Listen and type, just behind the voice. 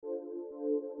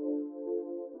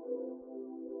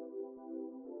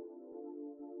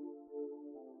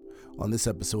On this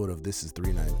episode of This is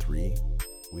 393,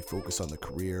 we focus on the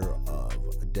career of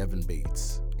Devin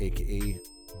Bates, aka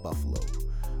Buffalo,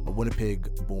 a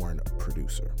Winnipeg-born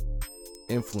producer.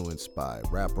 Influenced by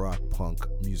rap, rock, punk,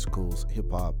 musicals,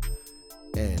 hip-hop,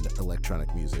 and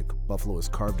electronic music, Buffalo has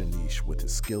carved a niche with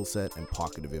his skill set and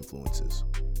pocket of influences.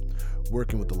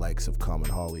 Working with the likes of Common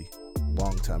Holly,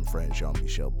 longtime friend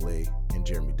Jean-Michel Blais, and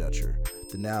Jeremy Dutcher,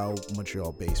 the now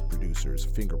Montreal-based producer's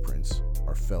fingerprints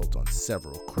are felt on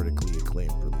several critically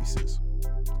acclaimed releases.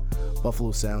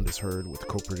 Buffalo Sound is heard with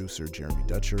co-producer Jeremy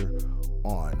Dutcher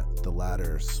on the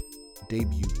latter's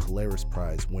debut Polaris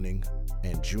Prize winning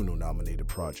and Juno nominated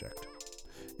project,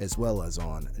 as well as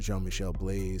on Jean-Michel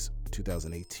Blais'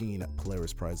 2018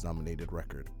 Polaris Prize nominated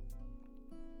record.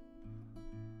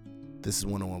 This is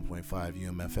 101.5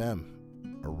 UMFM,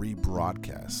 a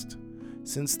rebroadcast.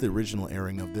 Since the original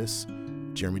airing of this,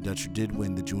 Jeremy Dutcher did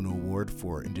win the Juno Award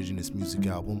for Indigenous Music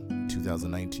Album in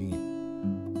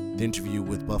 2019. The interview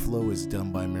with Buffalo is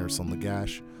done by Marisol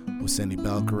Nagash, with Sandy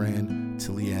Balcaran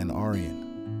to Leanne Arian.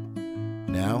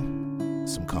 Now,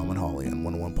 some Common Holly on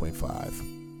 101.5.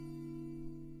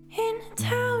 In a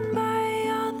town by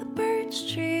all the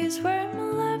birch trees where my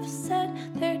love said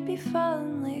there'd be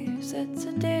fallen leaves, it's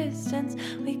a distance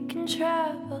we can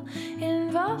travel. It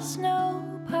involves no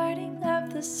parting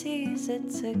of the seas.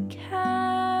 It's a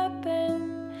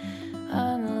cabin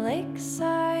on a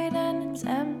lakeside and it's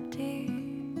empty.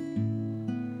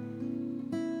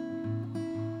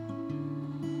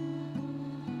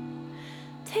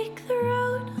 Take the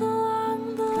road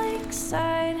along the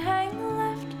lakeside, hang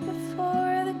left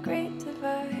before the great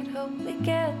divide. Hope we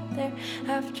get there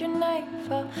after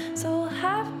nightfall, so we'll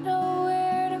have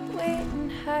nowhere to wait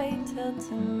and hide till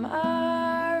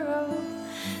tomorrow.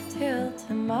 Till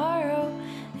tomorrow,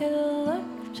 it'll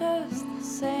look just the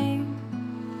same.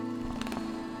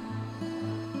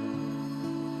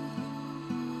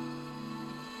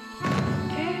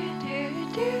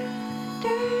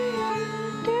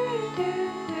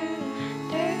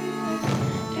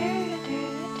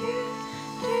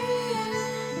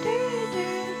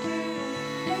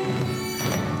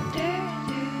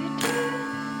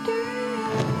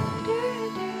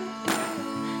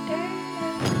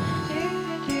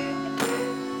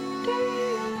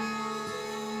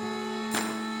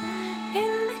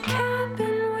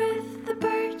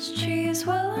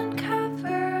 We'll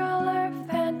uncover all our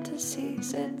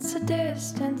fantasies. It's a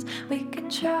distance we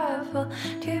can travel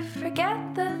to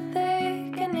forget the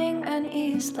thickening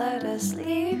unease. Let us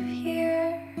leave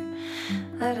here,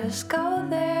 let us go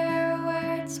there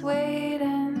where it's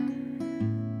waiting.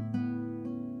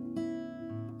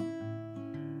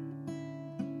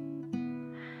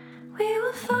 We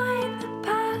will find the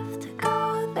path to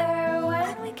go there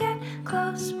when we get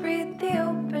close. Breathe the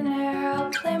open air. I'll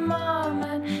play mom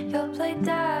and you'll play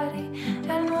daddy,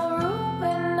 and we'll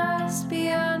ruin us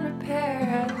beyond repair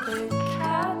at the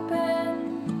cabin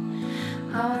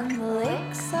on the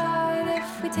lakeside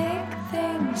if we take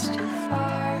things too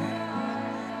far.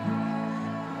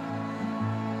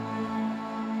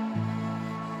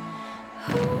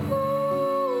 Hold on.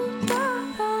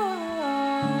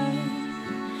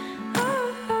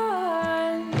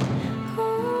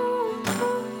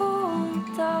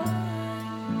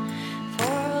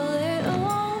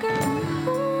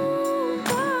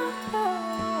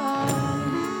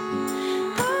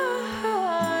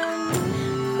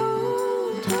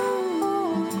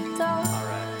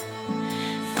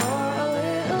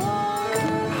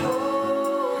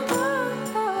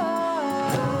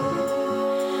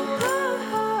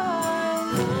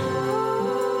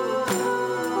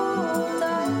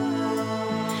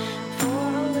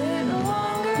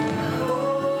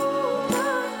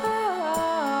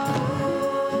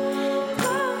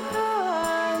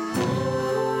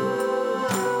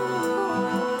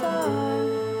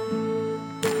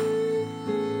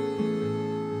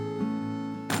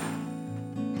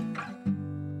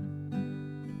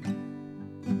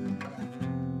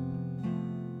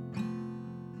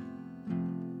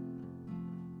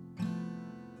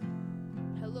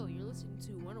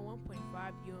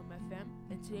 UMFM,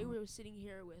 and today we're sitting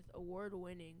here with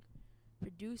award-winning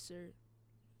producer.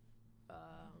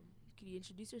 Could you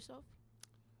introduce yourself?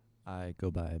 I go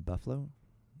by Buffalo.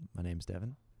 My name's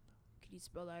Devin. Could you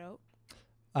spell that out?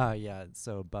 Yeah,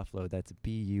 so Buffalo, that's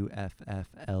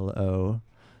Bufflo,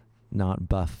 not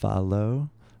Buffalo.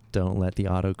 Don't let the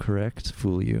autocorrect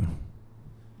fool you.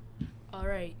 All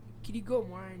right. Could you go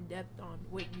more in depth on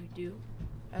what you do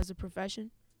as a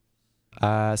profession?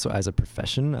 So as a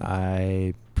profession,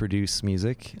 I produce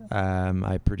music.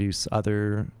 I produce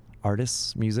other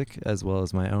artists' music as well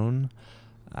as my own.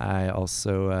 I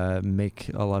also make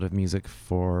a lot of music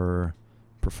for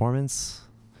performance,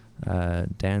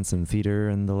 dance and theater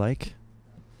and the like.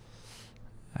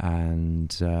 And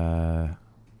those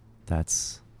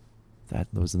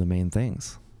are the main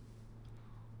things.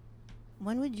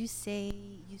 When would you say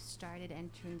you started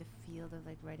entering the field of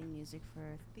like writing music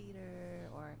for theater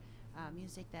or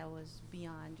music that was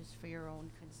beyond just for your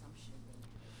own consumption?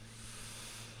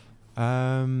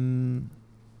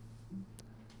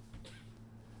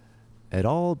 It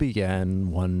all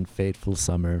began one fateful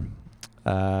summer.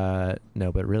 No,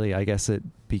 but really, I guess it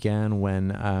began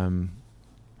when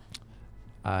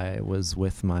I was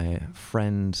with my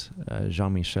friend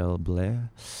Jean-Michel Blais,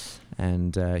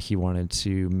 and he wanted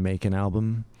to make an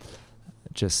album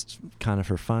just kind of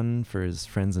for fun for his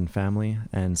friends and family,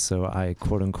 and so I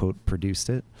quote unquote produced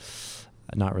it,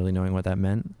 not really knowing what that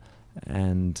meant,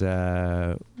 and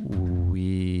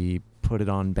we put it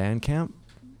on Bandcamp,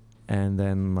 and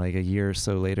then like a year or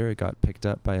so later it got picked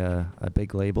up by a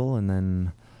big label, and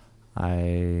then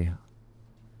I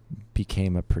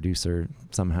became a producer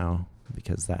somehow,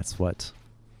 because that's what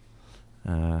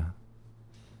that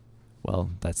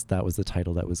was the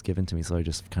title that was given to me, so I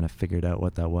just kind of figured out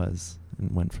what that was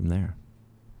and went from there.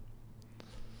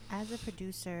 As a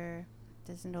producer,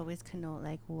 doesn't always connote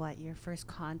like what your first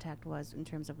contact was in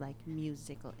terms of like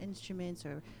musical instruments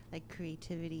or like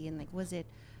creativity, and like was it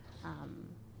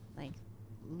like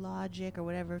Logic or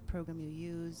whatever program you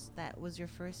use that was your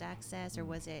first access, or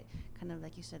was it kind of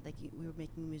like you said, like we were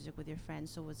making music with your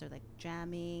friends, so was there like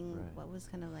jamming? Right. What was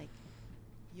kind of like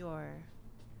your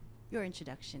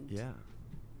introduction? Yeah.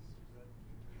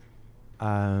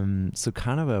 So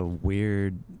kind of a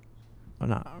weird,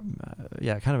 kind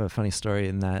of a funny story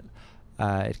in that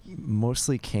it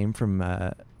mostly came from,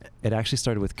 it actually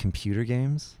started with computer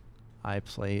games. I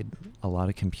played a lot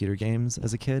of computer games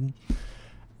as a kid,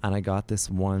 and I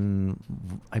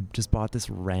just bought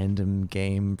this random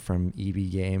game from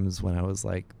EB Games when I was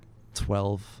like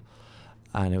 12,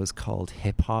 and it was called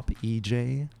Hip Hop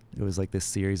EJ. It was like this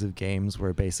series of games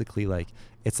where basically like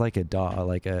it's like a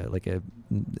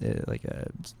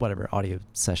whatever audio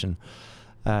session,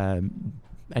 and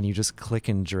you just click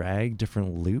and drag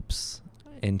different loops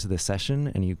into the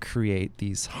session, and you create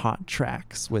these hot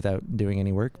tracks without doing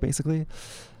any work basically.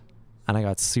 And I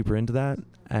got super into that,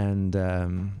 and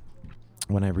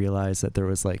when I realized that there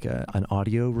was like an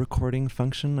audio recording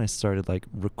function, I started like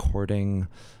recording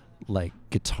like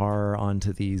guitar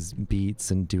onto these beats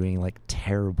and doing like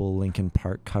terrible Linkin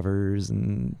Park covers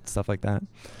and stuff like that.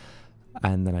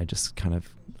 And then I just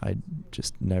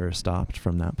never stopped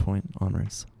from that point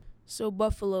onwards. So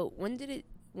Buffalo, when did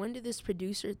this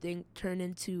producer thing turn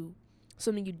into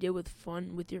something you did with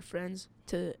fun with your friends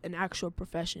to an actual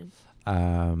profession?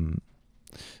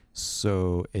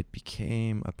 So it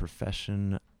became a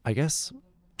profession, I guess.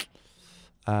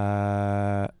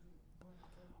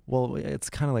 Well, it's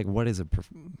kind of like, what is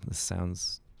this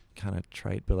sounds kind of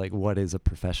trite, but like, what is a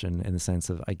profession in the sense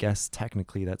of, I guess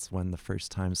technically that's when the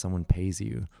first time someone pays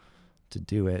you to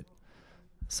do it.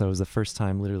 So it was the first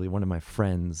time literally one of my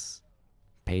friends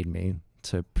paid me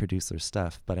to produce their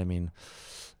stuff. But I mean,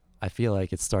 I feel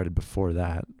like it started before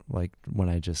that, like when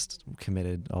I just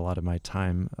committed a lot of my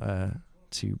time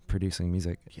to producing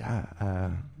music.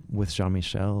 Yeah, with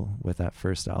Jean-Michel, with that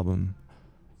first album.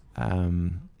 I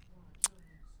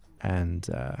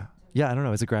don't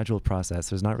know, it's a gradual process.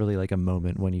 There's not really like a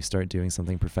moment when you start doing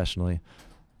something professionally.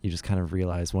 You just kind of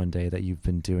realize one day that you've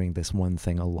been doing this one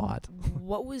thing a lot.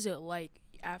 What was it like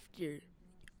after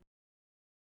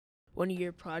one of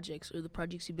your projects or the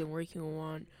projects you've been working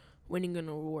on winning an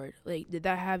award? Like, did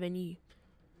that have any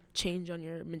change on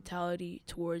your mentality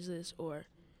towards this, or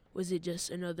was it just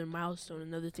another milestone,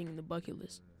 another thing in the bucket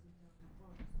list?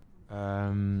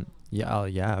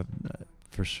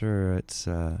 For sure.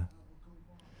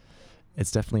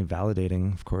 It's definitely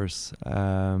validating, of course.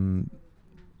 That's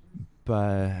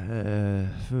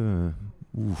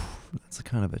a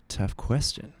kind of a tough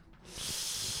question.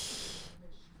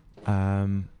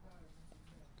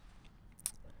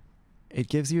 It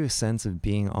gives you a sense of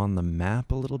being on the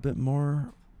map a little bit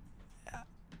more.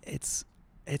 It's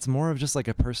more of just like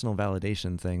a personal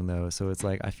validation thing, though. So it's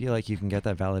like, I feel like you can get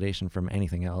that validation from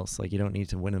anything else. Like, you don't need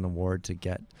to win an award to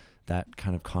get that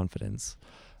kind of confidence.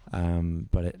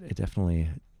 But it definitely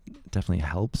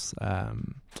helps. I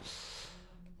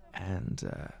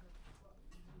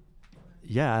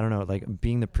don't know, like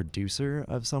being the producer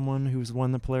of someone who's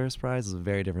won the Polaris Prize is a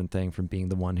very different thing from being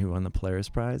the one who won the Polaris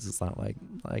Prize. It's not like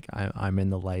I'm in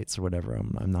the lights or whatever.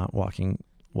 I'm not walking.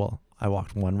 Well, I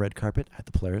walked one red carpet at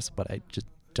the Polaris, but I just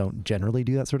don't generally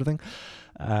do that sort of thing.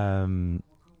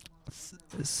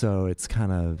 So it's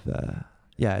kind of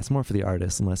it's more for the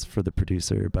artist and less for the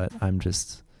producer, but I'm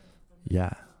just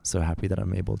so happy that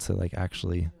I'm able to like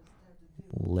actually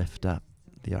lift up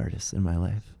the artists in my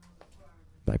life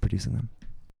by producing them.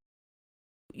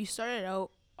 You started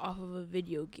out off of a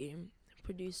video game,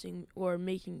 producing or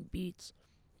making beats.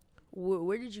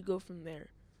 Where did you go from there?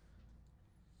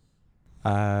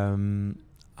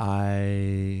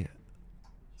 I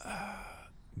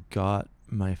got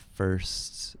my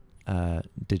first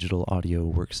digital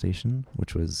audio workstation,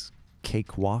 which was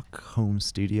Cakewalk Home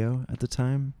Studio at the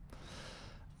time.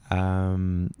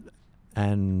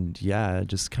 And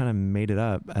just kind of made it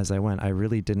up as I went. I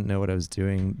really didn't know what I was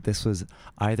doing. This was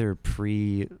either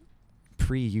pre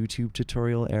YouTube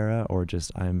tutorial era or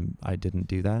just I didn't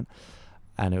do that.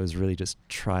 And it was really just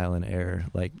trial and error,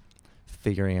 like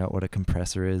figuring out what a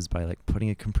compressor is by like putting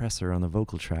a compressor on the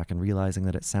vocal track and realizing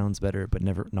that it sounds better, but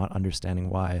not understanding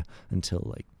why until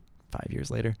like 5 years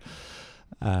later.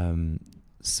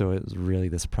 So it was really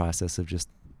this process of just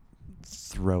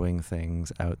throwing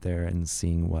things out there and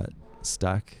seeing what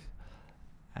stuck.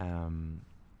 And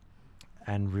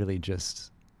really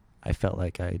just, I felt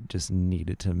like I just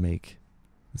needed to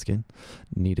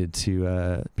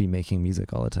be making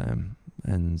music all the time.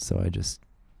 And so I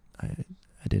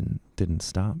didn't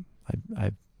stop.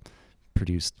 I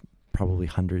produced probably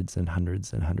hundreds and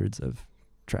hundreds and hundreds of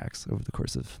tracks over the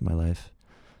course of my life.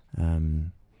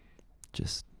 Because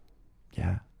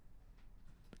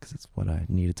it's what I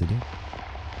needed to do.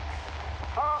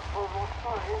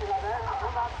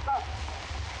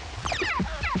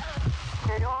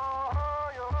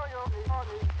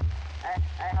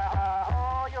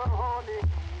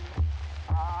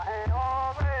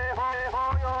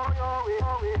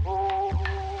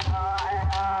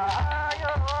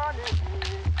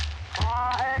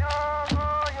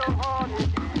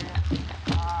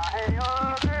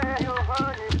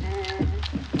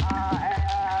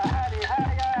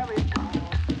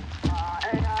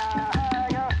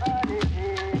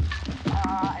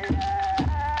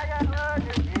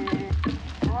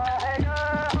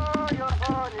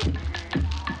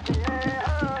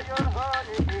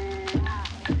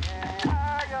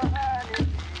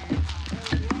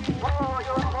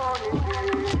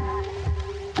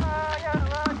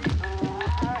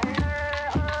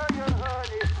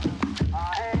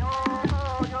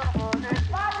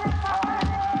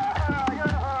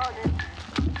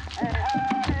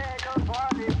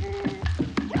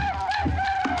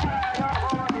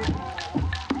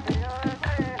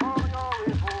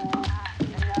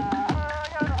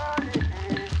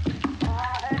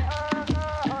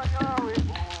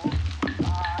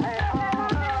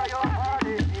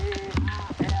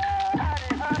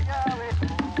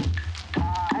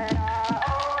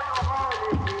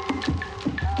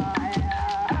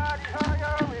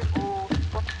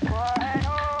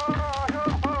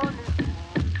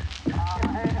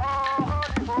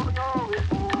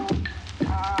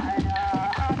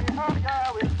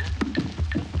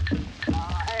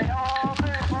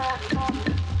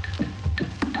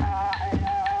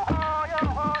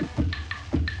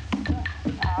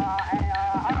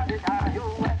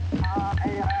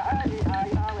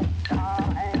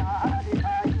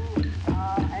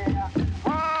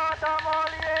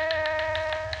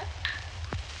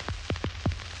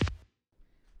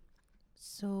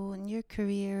 So in your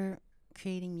career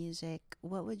creating music,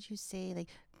 what would you say, like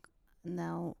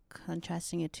now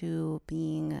contrasting it to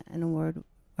being an award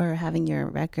or having your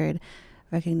record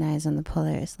recognized on the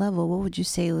Polaris level, what would you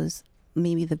say was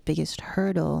maybe the biggest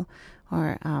hurdle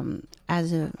or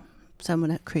as someone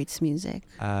that creates music?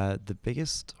 The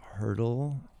biggest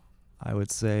hurdle, I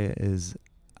would say, is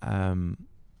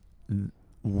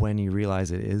when you realize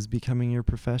it is becoming your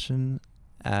profession,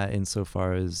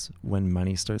 insofar as when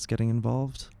money starts getting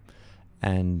involved,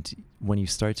 and when you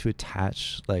start to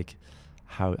attach like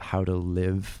how to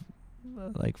live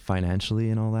like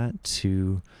financially and all that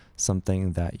to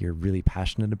something that you're really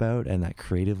passionate about and that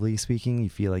creatively speaking you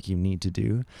feel like you need to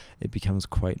do, it becomes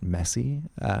quite messy.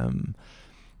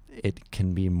 It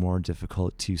can be more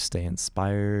difficult to stay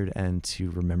inspired and to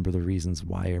remember the reasons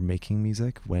why you're making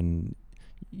music when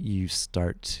you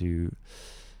start to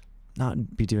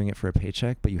not be doing it for a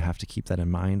paycheck, but you have to keep that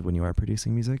in mind when you are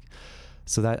producing music.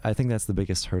 So that, I think that's the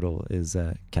biggest hurdle is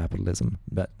capitalism,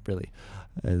 but really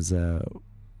is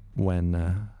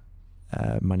when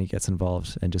money gets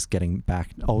involved, and just getting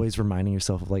back, always reminding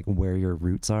yourself of like where your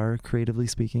roots are creatively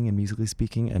speaking and musically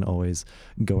speaking, and always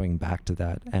going back to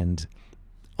that and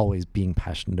always being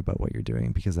passionate about what you're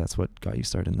doing, because that's what got you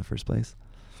started in the first place.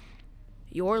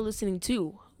 You're listening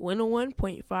to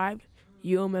 101.5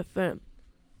 UMFM.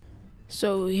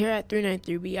 So here at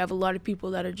 393, we have a lot of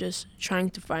people that are just trying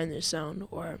to find their sound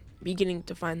or beginning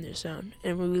to find their sound.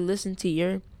 And when we listen to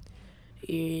your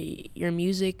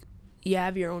music, you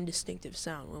have your own distinctive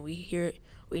sound. When we hear it,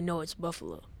 we know it's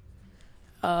Buffalo.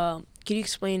 Can you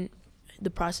explain the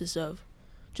process of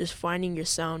just finding your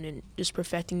sound and just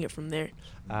perfecting it from there?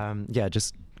 Yeah,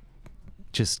 just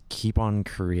keep on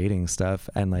creating stuff.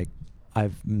 And like,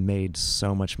 I've made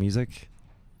so much music,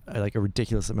 like a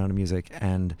ridiculous amount of music,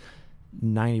 and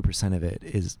 90% of it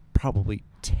is probably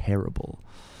terrible.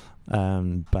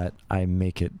 But I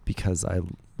make it because I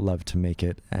love to make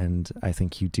it, and I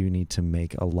think you do need to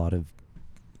make a lot of,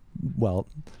 well,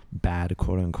 bad,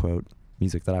 quote unquote,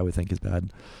 music that I would think is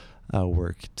bad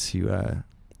work to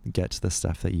get to the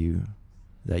stuff that you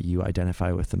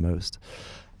identify with the most.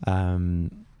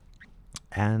 And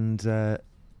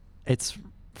it's,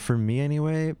 for me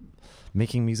anyway,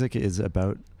 making music is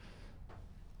about,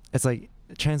 it's like,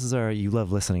 chances are you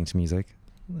love listening to music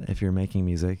if you're making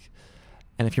music.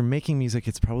 And if you're making music,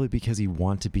 it's probably because you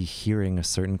want to be hearing a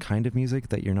certain kind of music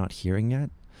that you're not hearing yet.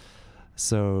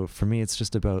 So for me, it's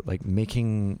just about like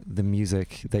making the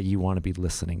music that you want to be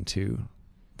listening to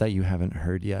that you haven't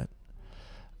heard yet.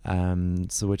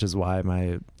 So which is why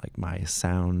my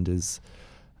sound is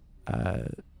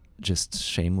just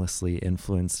shamelessly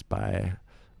influenced by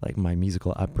like my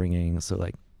musical upbringing. So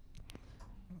like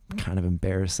kind of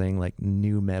embarrassing, like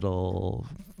new metal,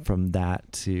 from that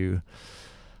to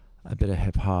a bit of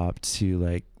hip hop to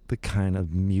like the kind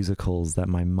of musicals that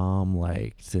my mom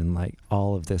liked, and like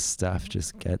all of this stuff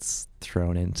just gets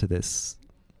thrown into this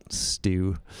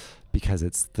stew because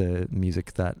it's the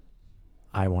music that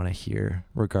I want to hear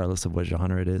regardless of what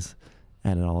genre it is,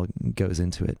 and it all goes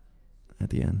into it at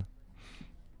the end.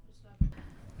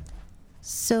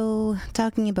 So,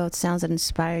 talking about sounds that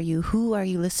inspire you, who are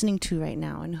you listening to right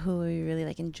now, and who are you really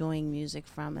like enjoying music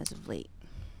from as of late?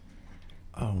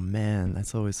 Oh man,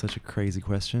 that's always such a crazy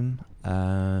question. Who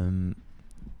am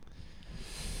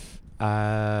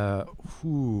I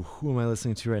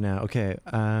listening to right now? Okay.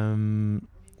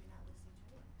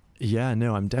 Yeah,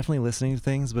 no, I'm definitely listening to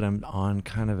things, but I'm on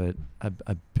kind of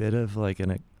a bit of like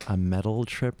a metal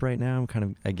trip right now. I'm kind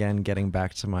of, again, getting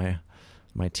back to my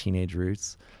teenage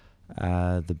roots.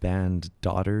 The band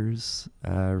Daughters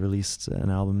released an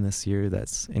album this year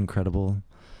that's incredible,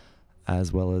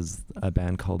 as well as a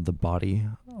band called The Body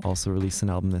also released an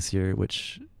album this year,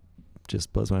 which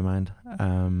just blows my mind.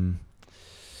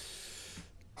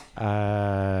 Going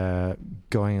a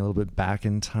little bit back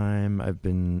in time, I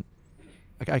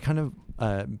kind of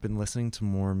been listening to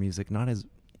more music, not as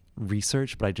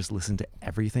research, but I just listen to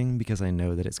everything because I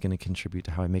know that it's going to contribute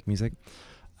to how I make music.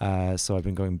 So I've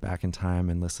been going back in time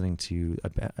and listening to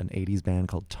an 80s band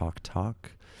called Talk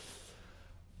Talk.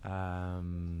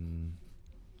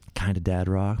 Kind of dad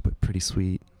rock, but pretty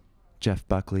sweet. Jeff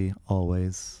Buckley,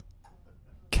 always.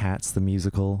 Cats the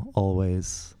musical,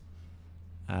 always.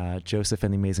 Joseph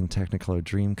and the Amazing Technicolor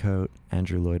Dreamcoat.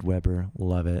 Andrew Lloyd Webber,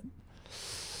 love it.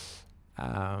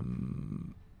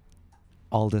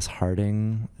 Aldous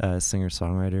Harding, a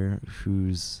singer-songwriter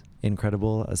who's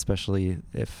incredible, especially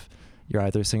if you're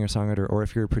either a singer-songwriter or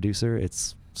if you're a producer.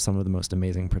 It's some of the most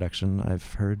amazing production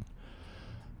I've heard.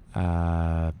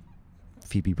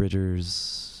 Phoebe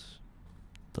Bridgers,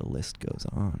 the list goes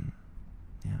on.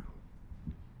 Yeah.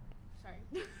 Sorry.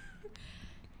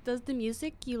 Did the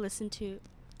music you listen to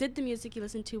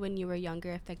when you were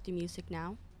younger affect your music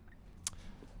now?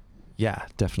 Yeah,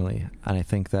 definitely. And I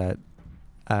think that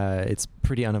it's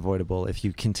pretty unavoidable if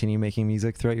you continue making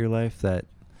music throughout your life, that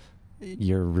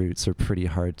your roots are pretty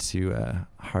hard to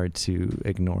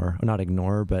ignore. Or not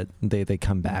ignore, but they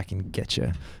come back and get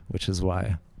you, which is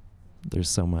why there's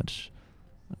so much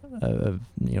of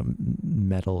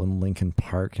metal and Linkin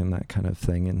Park and that kind of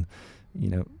thing, and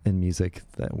in music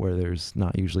that where there's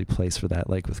not usually place for that.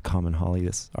 Like with Common Holly,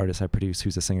 this artist I produce,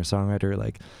 who's a singer-songwriter,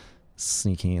 like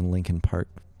sneaking in Linkin Park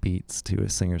beats to a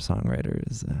singer-songwriter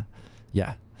is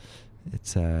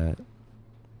it's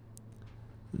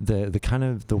the kind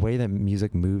of the way that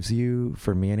music moves you,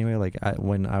 for me anyway, like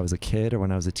when I was a kid or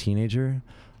when I was a teenager,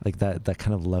 like that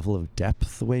kind of level of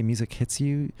depth, the way music hits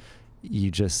you,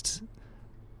 you're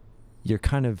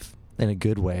kind of, in a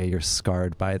good way, you're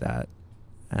scarred by that,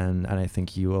 and I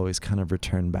think you always kind of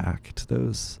return back to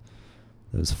those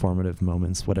formative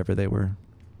moments, whatever they were.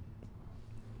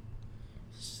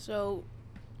 So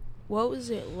what was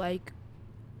it like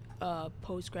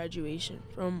post-graduation,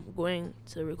 from going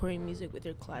to recording music with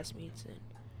your classmates,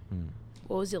 and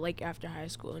what was it like after high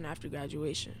school and after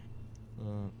graduation?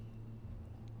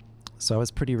 So I was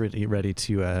pretty ready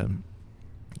to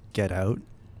get out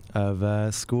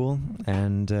of school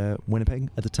and Winnipeg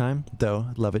at the time, though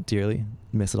love it dearly,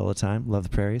 miss it all the time, love the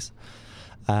prairies.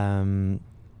 But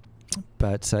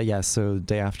yeah, so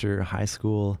day after high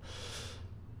school,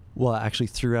 well, actually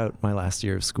throughout my last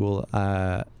year of school,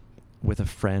 with a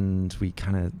friend, we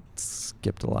kind of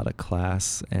skipped a lot of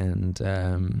class and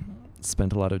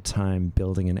spent a lot of time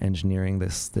building and engineering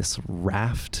this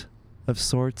raft of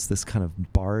sorts, this kind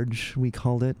of barge, we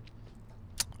called it.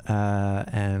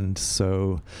 And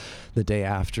so the day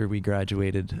after we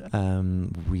graduated,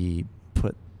 we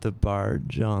put the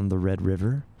barge on the Red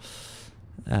River,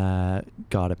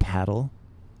 got a paddle,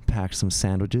 packed some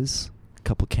sandwiches, a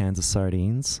couple cans of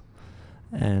sardines,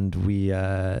 and we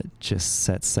just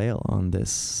set sail on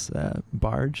this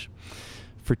barge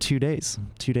for 2 days.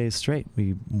 2 days straight.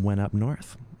 We went up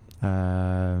north.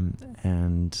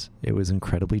 And it was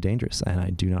incredibly dangerous, and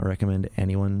I do not recommend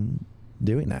anyone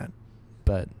doing that,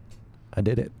 but I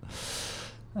did it.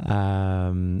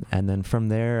 And then from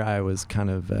there, I was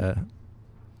kind of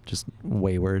just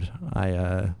wayward.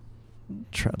 I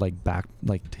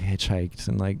hitchhiked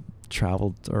and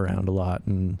traveled around a lot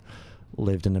and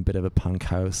lived in a bit of a punk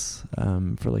house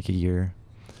for like a year.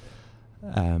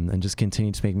 And just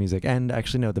continued to make music. And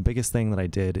actually, no, the biggest thing that I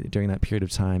did during that period of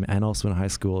time, and also in high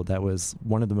school, that was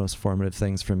one of the most formative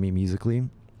things for me musically,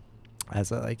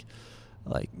 as a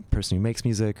like person who makes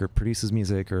music or produces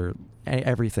music or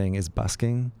everything, is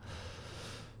busking.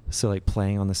 So like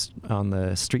playing on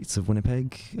the streets of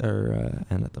Winnipeg or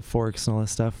and at the Forks and all this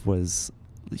stuff was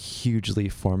hugely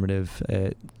formative.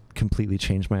 It completely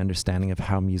changed my understanding of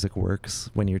how music works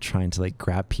when you're trying to like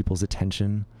grab people's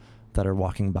attention that are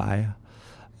walking by.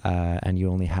 And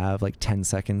you only have like 10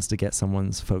 seconds to get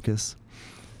someone's focus,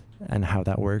 and how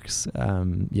that works.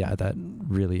 Yeah, that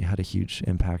really had a huge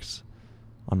impact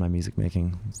on my music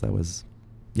making. So that was,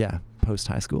 post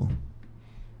high school.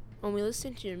 When we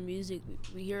listen to your music,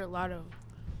 we hear a lot of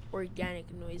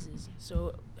organic noises.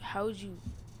 So how would you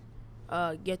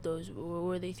get those?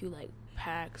 Were they through like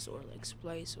packs or like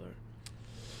Splice or?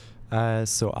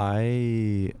 So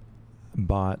I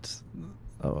bought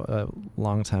a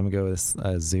long time ago this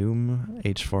Zoom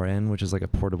H4n, which is like a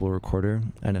portable recorder,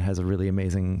 and it has a really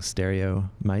amazing stereo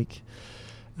mic,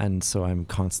 and so I'm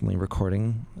constantly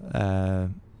recording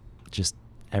just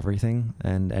everything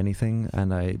and anything,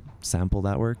 and I sample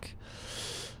that work,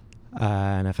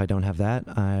 and if I don't have that,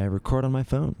 I record on my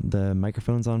phone. The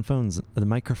microphones on phones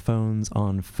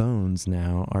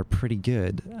now are pretty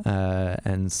good,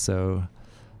 and so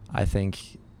I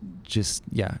think just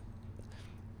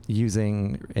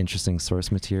using interesting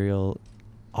source material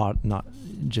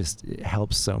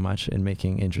helps so much in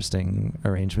making interesting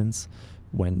arrangements,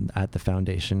 when at the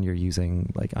foundation you're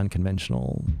using like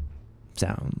unconventional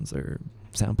sounds or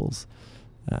samples.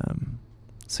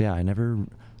 So I never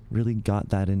really got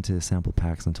that into sample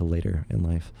packs until later in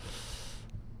life.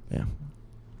 Yeah.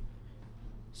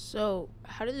 So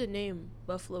how did the name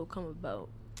Buffalo come about?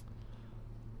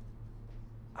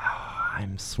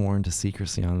 I'm sworn to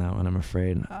secrecy on that one, I'm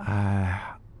afraid.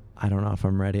 I don't know if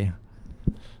I'm ready.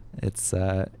 It's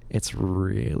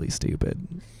really stupid.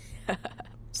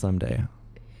 Someday.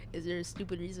 Is there a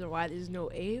stupid reason why there's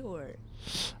no A, or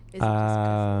is it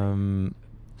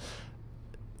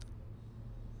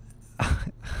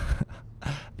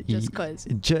just cause?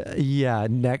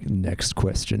 Next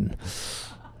question.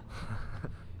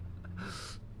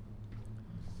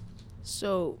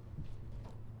 So,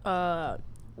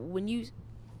 when you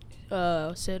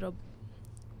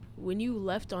when you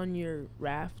left on your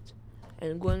raft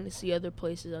and going to see other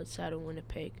places outside of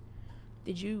Winnipeg,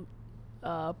 did you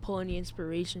pull any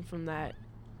inspiration from that?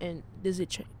 And does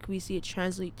it can we see it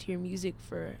translate to your music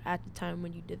for at the time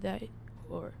when you did that,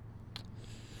 or?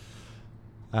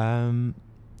 I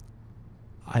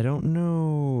don't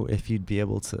know if you'd be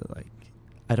able to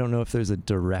I don't know if there's a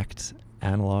direct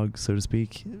analog, so to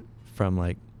speak, from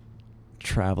like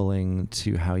traveling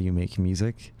to how you make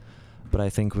music, but I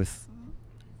think with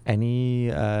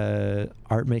any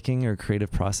art making or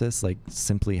creative process, like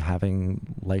simply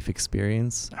having life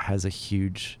experience has a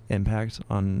huge impact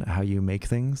on how you make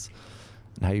things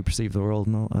and how you perceive the world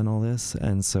and all this.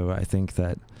 And so I think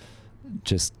that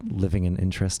just living an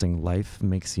interesting life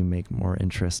makes you make more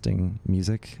interesting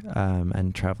music,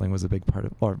 and traveling was a big part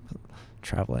of, or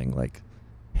traveling like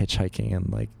hitchhiking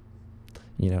and like,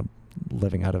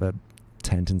 living out of a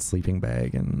tent and sleeping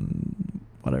bag and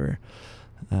whatever.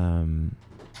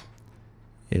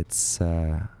 It's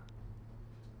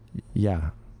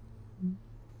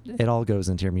it all goes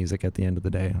into your music at the end of the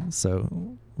day.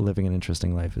 So living an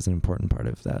interesting life is an important part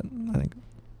of that, I think.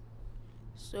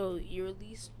 So you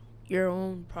released your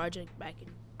own project back in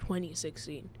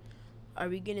 2016. are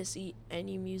we gonna see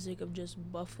any music of just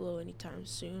Buffalo anytime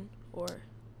soon, or?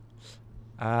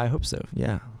 I hope so.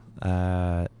 Yeah.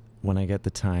 When I get the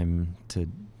time to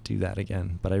do that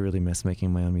again, but I really miss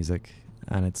making my own music,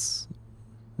 and it's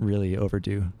really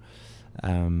overdue.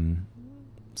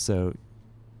 So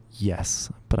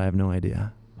yes, but I have no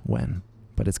idea when,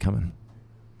 but it's coming.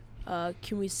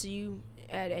 Can we see you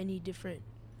at any different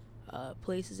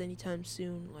places anytime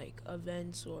soon, like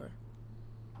events or?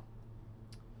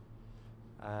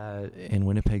 In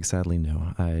Winnipeg, sadly,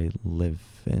 no. I live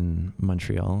in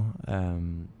Montreal.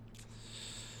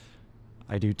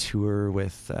 I do tour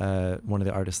with one of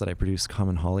the artists that I produce,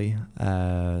 Common Holly,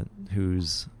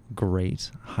 who's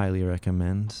great. Highly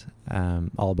recommend.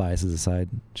 All biases aside,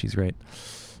 she's great.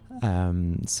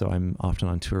 So I'm often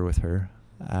on tour with her.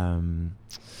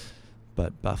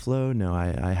 But Buffalo, no,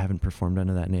 I haven't performed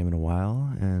under that name in a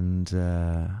while, and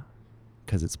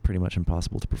because it's pretty much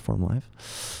impossible to perform live.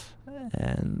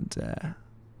 And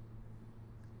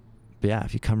but yeah,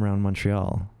 if you come around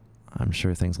Montreal, I'm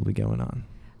sure things will be going on.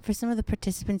 For some of the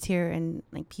participants here and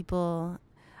like people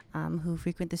who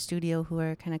frequent the studio, who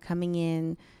are kind of coming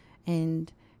in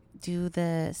and do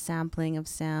the sampling of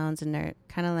sounds and are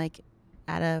kind of like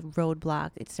at a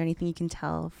roadblock, is there anything you can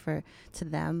tell to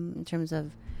them in terms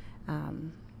of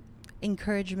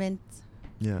encouragement,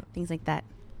 things like that?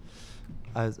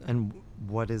 And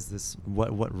what is this?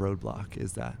 What roadblock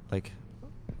is that? Like,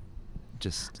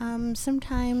 just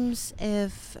sometimes,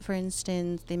 if, for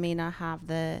instance, they may not have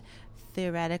the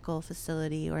theoretical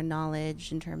facility or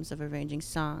knowledge in terms of arranging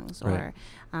songs, right.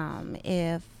 Or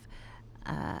if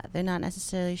they're not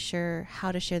necessarily sure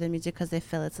how to share their music because they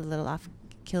feel it's a little off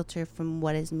kilter from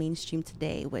what is mainstream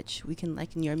today, which we can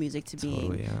liken your music to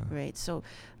totally, being, yeah. right? So,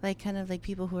 like, kind of like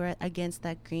people who are against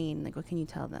that green, like, what can you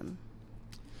tell them?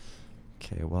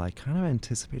 Okay, well, I kind of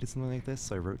anticipated something like this,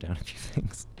 so I wrote down a few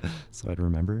things so I'd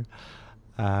remember.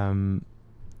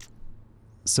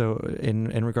 So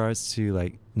in regards to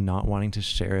like not wanting to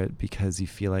share it because you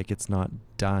feel like it's not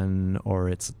done or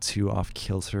it's too off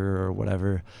kilter or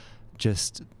whatever,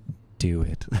 just do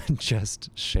it. Just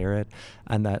share it.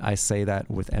 And that I say that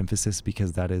with emphasis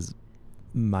because that is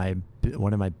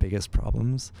one of my biggest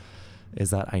problems,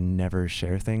 is that I never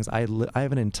share things. I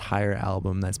have an entire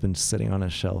album that's been sitting on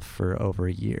a shelf for over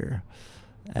a year,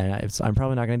 and I'm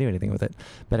probably not going to do anything with it.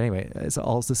 But anyway, it's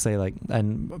all to say, like,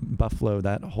 and Buffalo,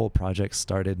 that whole project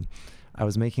started, I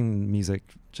was making music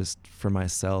just for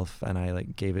myself, and I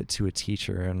like gave it to a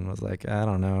teacher and was like, I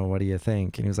don't know, what do you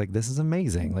think? And he was like, this is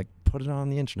amazing, like put it on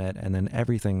the internet. And then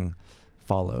everything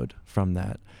followed from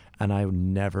that, and I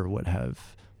never would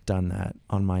have done that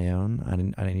on my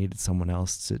own. I needed someone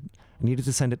else to, I needed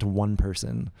to send it to one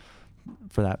person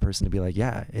for that person to be like,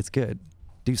 yeah, it's good,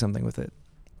 do something with it.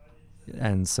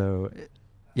 And so,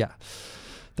 yeah,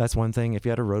 that's one thing. If you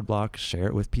had a roadblock, share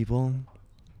it with people.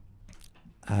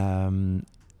 And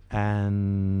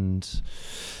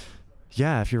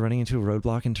yeah, if you're running into a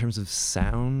roadblock in terms of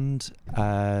sound,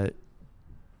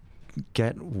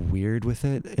 get weird with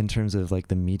it in terms of like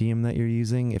the medium that you're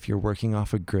using. If you're working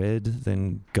off a grid,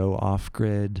 then go off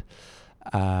grid.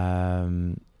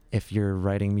 If you're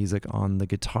writing music on the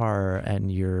guitar and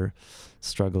you're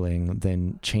struggling,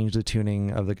 then change the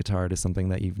tuning of the guitar to something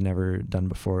that you've never done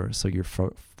before, so you're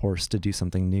forced to do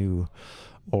something new,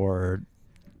 or,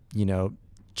 you know,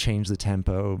 change the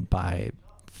tempo by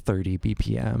 30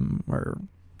 BPM, or,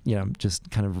 you know, just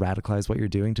kind of radicalize what you're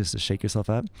doing just to shake yourself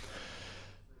up.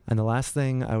 And the last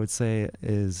thing I would say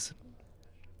is,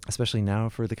 especially now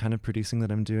for the kind of producing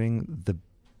that I'm doing, one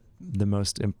of the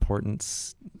most important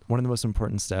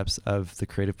steps of the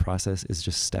creative process is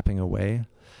just stepping away.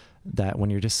 That when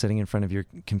you're just sitting in front of your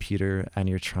computer and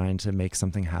you're trying to make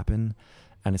something happen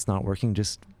and it's not working,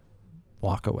 just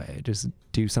walk away, just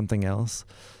do something else,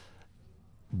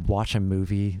 watch a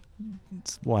movie,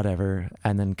 whatever,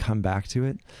 and then come back to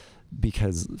it,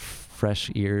 because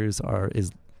fresh ears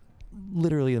is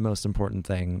literally the most important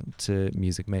thing to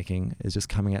music making, is just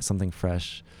coming at something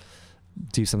fresh.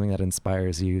 Do something that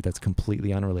inspires you that's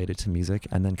completely unrelated to music,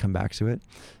 and then come back to it,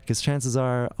 because chances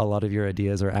are a lot of your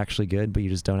ideas are actually good, but you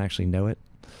just don't actually know it.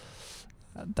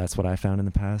 That's what I found in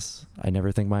the past. I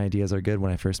never think my ideas are good when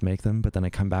I first make them, but then I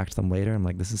come back to them later, I'm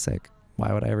like, this is sick.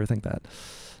 Why would I ever think that?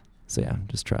 So yeah,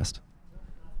 just trust.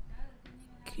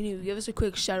 Can you give us a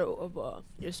quick shout out of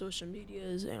your social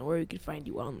medias and where we can find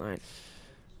you online?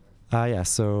 Yeah,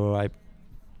 so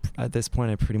at this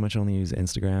point, I pretty much only use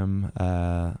Instagram,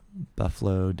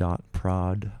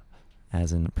 buffalo.prod,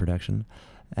 as in production.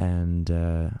 And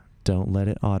don't let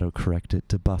it autocorrect it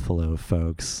to Buffalo,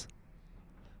 folks.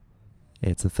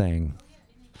 It's a thing.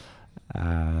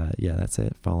 Yeah, that's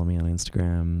it. Follow me on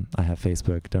Instagram. I have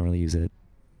Facebook. Don't really use it.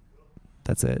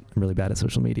 That's it. I'm really bad at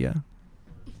social media.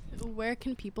 Where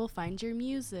can people find your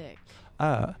music?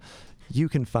 You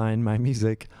can find my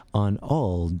music on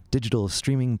all digital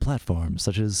streaming platforms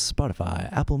such as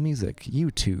Spotify, Apple Music,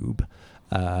 YouTube,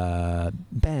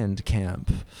 Bandcamp.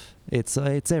 It's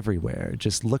everywhere.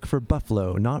 Just look for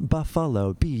Buffalo, not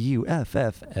Buffalo.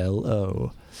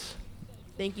 Bufflo.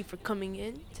 Thank you for coming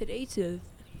in today to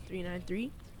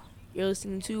 393. You're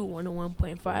listening to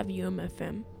 101.5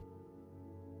 UMFM.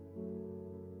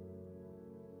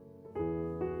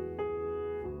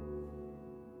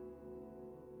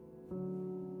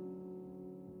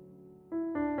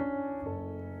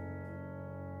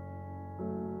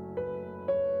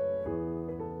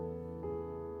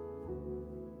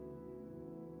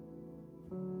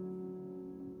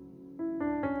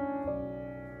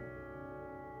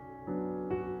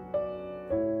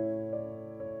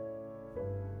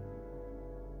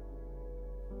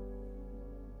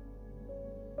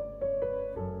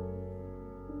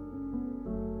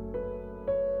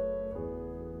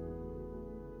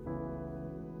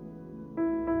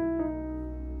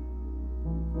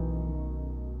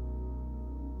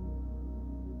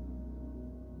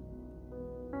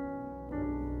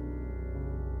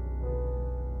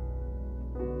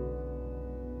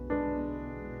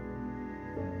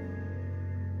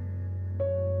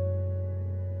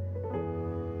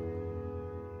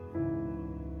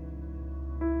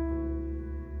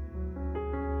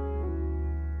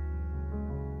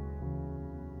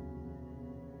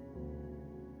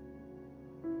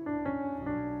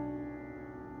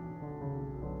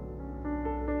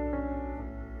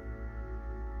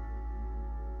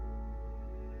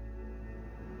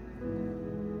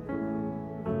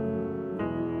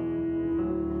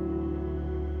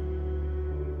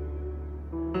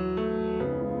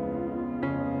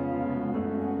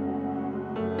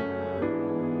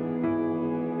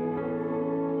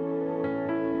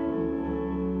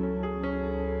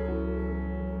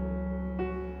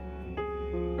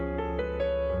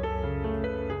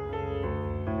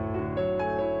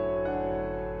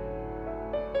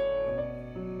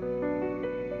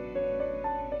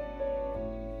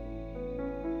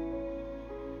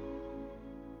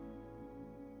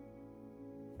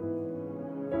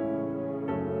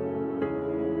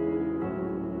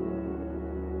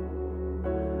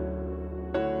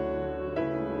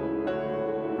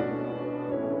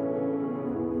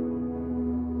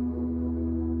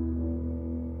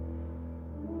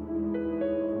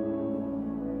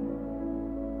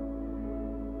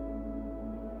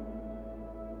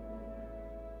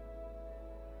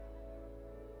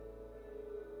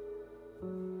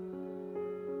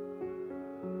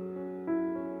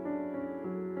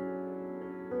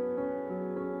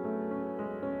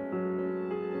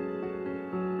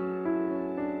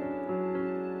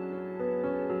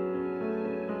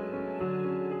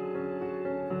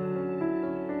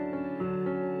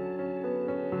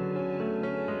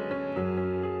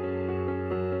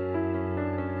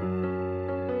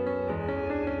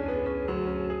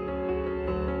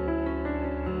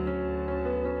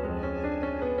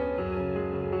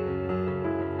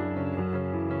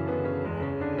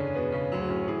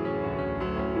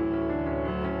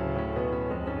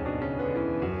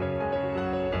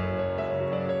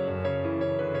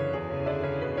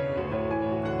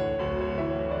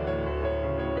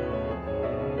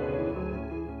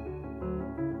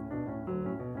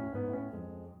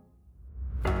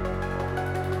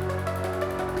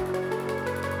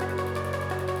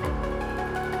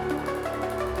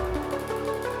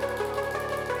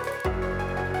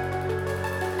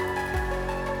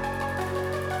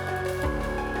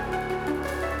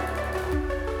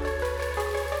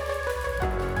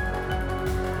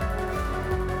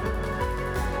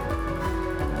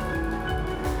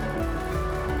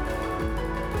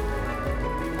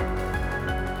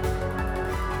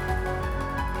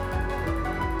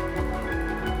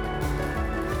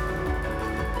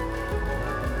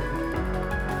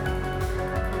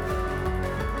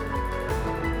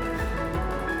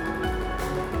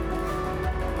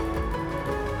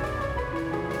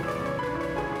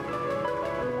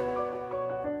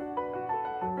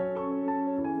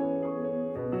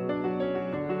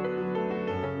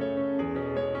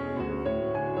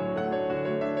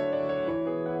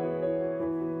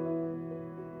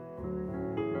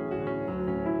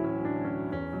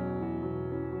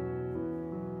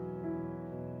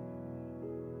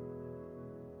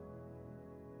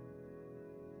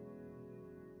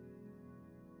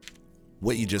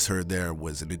 What you just heard there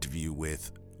was an interview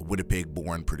with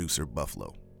Winnipeg-born producer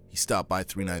Buffalo. He stopped by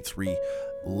 393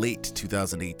 late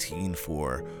 2018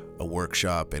 for a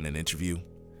workshop and an interview.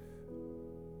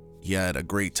 He had a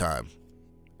great time,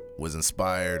 was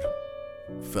inspired,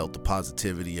 felt the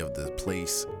positivity of the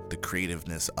place, the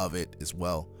creativeness of it as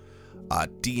well.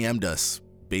 DM'd us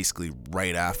basically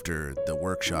right after the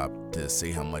workshop to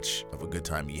say how much of a good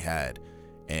time he had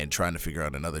and trying to figure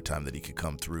out another time that he could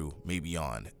come through, maybe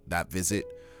on that visit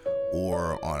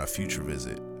or on a future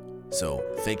visit. So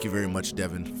thank you very much,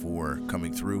 Devin, for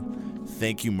coming through.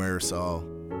 Thank you,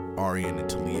 Marisol, Arian, and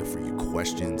Talia for your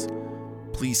questions.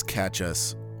 Please catch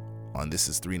us on This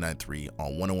Is 393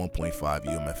 on 101.5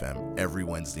 UMFM every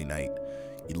Wednesday night,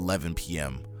 11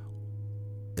 p.m.,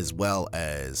 as well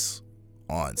as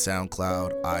on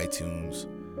SoundCloud, iTunes.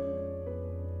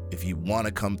 If you want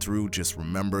to come through, just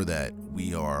remember that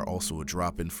we are also a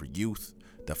drop-in for youth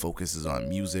that focuses on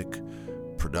music,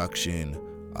 production,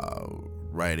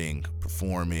 writing,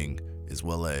 performing, as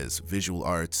well as visual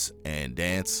arts and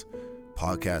dance.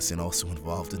 Podcasting also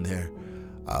involved in there.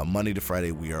 Monday to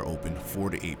Friday, we are open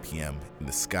 4 to 8 p.m. in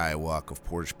the Skywalk of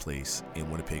Portage Place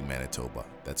in Winnipeg, Manitoba.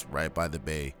 That's right by the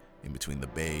bay, in between the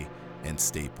bay and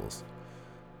Staples.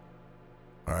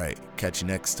 All right, catch you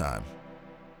next time.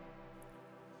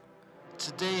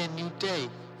 Today a new day.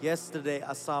 Yesterday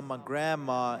I saw my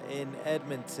grandma in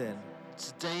Edmonton.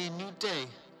 Today a new day.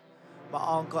 My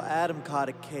uncle Adam caught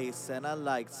a case and I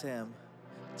liked him.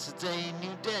 Today a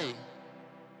new day.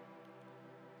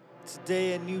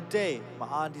 Today a new day. My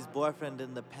auntie's boyfriend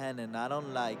in the pen and I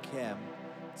don't like him.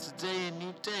 Today a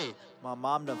new day. My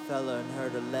mom done fell and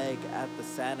hurt her leg at the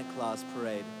Santa Claus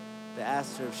parade. They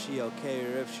asked her if she okay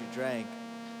or if she drank.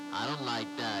 I don't like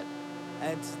that.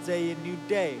 And today a new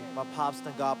day. My pops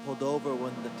done got pulled over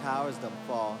when the towers done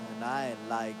fall and I ain't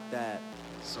like that.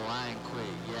 So I ain't quit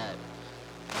yet.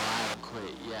 No, I ain't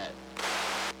quit yet.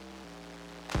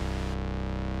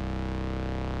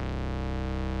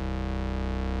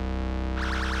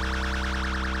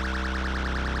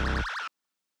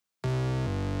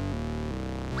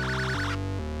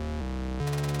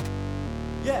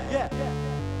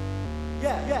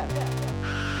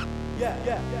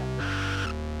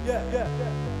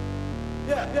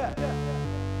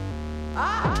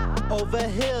 Over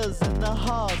hills in the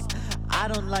halls, I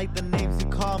don't like the names you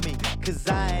call me, cause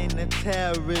I ain't a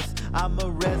terrorist. I'm a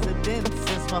resident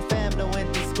since my family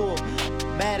went to school.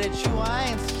 Mad at you, I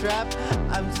ain't strapped,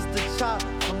 I'm just a chop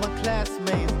from my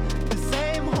classmates. The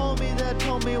same homie that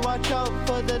told me watch out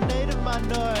for the native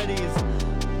minorities.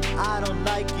 I don't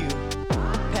like you,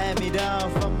 pat me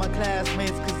down from my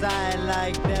classmates, cause I ain't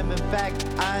like them. In fact,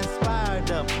 I inspired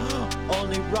them.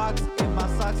 Only rocks in my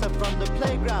socks are from the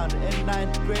playground. In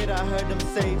 9th grade I heard them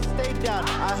say, stay down.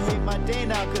 I hate my day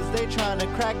now cause they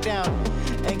tryna crack down.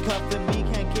 Ain't cuffing me,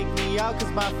 can't kick me out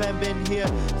cause my fam been here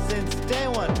since day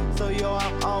one. So yo,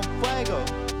 I'm on fuego.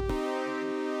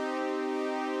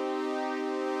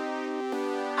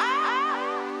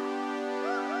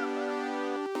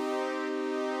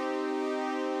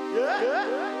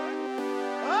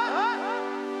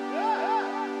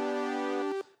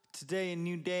 Today a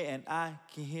new day and I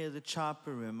can hear the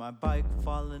chopper in my bike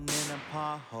falling in a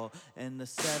pothole in the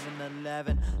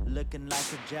 7-Eleven looking like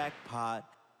a jackpot.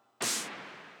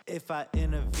 If I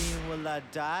intervene, will I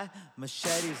die?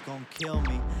 Machete's gonna kill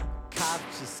me.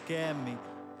 Cops just scare me.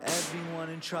 Everyone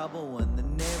in trouble when the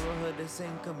neighborhood is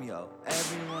income, yo.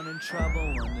 Everyone in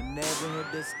trouble when the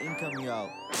neighborhood is income, yo.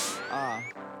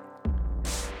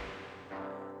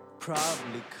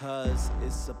 Probably cause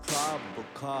it's a probable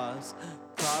cause.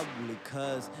 Probably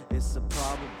cause it's a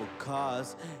probable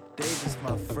cause. They just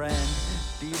my friend,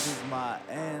 these is my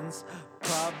ends.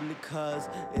 Probably cause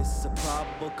it's a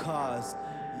probable cause.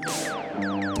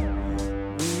 Yeah.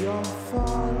 We are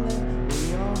falling,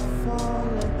 we are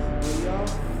falling, we are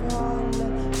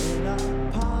falling in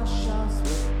our pawn shops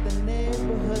with the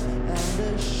neighborhood and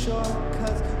the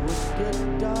shortcuts with the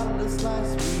dollar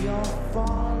slice. We are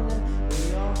falling,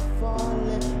 we are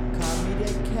falling. Call me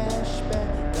that cash back,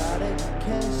 gotta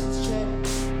cash this check.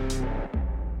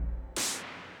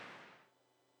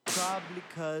 Probably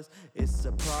cause it's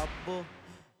a probable,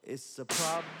 it's a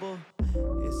probable,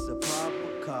 it's a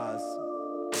probable cause.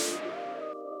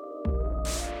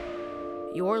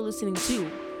 You're listening to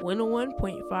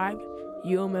 101.5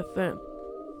 UMFM.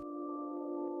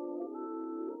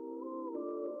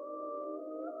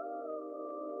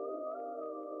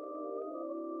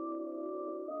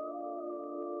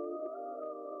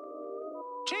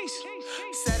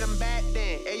 Set them back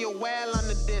then, AOL on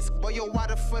the disc. Boil your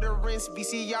water for the rinse,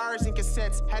 VCRs and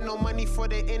cassettes. Had no money for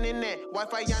the internet,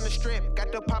 Wi-Fi on the strip.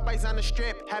 Got the Popeyes on the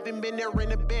strip, haven't been there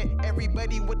in a bit.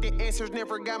 Everybody with the answers,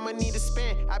 never got money to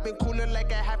spend. I've been cooler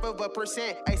like a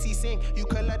 0.5%. Icy sing, you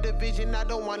color the vision, I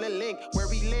don't wanna link. Where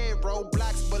we live,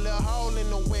 roadblocks, bullet hole in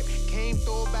the whip. Came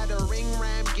through by the ring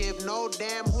ram, give no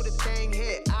damn who the thing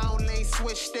hit. I don't lane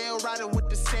switch, still riding with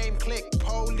the same click.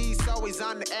 Police always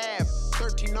on the ab,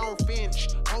 13 on Finch,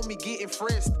 homie getting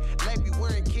frisked, like we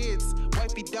weren't kids.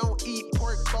 Wifey don't eat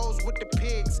pork bowls with the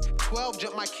pigs. 12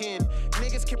 jump my kin.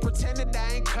 Niggas can pretend that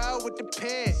I ain't cut with the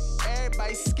pen.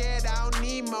 Everybody scared, I don't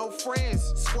need more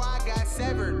friends. Squad got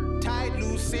severed, tied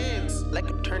loose ends. Like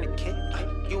a tourniquet,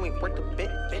 you ain't worth a bit.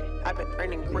 I've been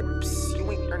earning grips, you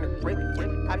ain't earning grip.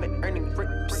 I've been earning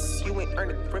grips, you ain't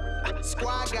earning grip.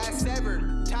 Squad got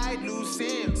severed, tied loose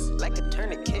ends. Like a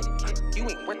tourniquet, you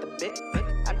ain't worth a bit.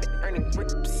 I've been earning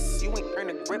grips, you ain't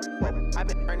earning grip. I've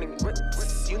been earning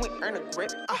grips, you ain't earning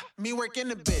grip. Me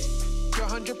working a bit, you're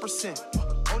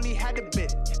 100%. Only had a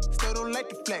bit, still don't like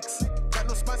the flex. Got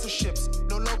no sponsorships,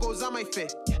 no logos on my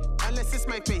fit. Unless it's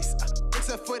my face,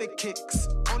 except for the kicks.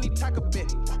 Only talk a bit,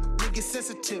 niggas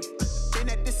sensitive. Been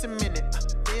at this a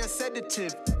minute, they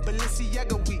unsedative.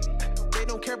 Balenciaga weak, they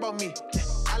don't care about me.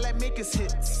 I like makers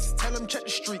hits, tell them check the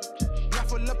street. Not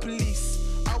full of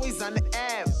police, always on the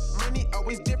ab. Money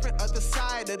always different, other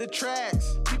side of the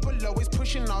tracks. People always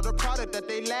pushing all the product that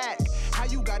they lack. How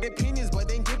you got opinions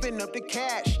but ain't giving up the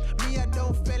cash? Me, I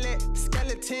don't feel it,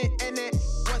 skeleton in it.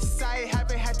 What side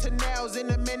haven't had to nails in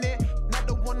a minute? Not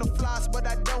the one to floss, but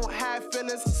I don't have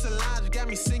fillers. Solange got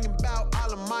me singing about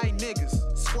all of my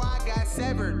niggas. Squad got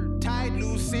severed, tied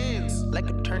loose ends. Like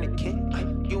a tourniquet,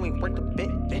 you ain't worth a bit.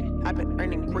 I've been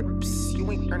earning grips, you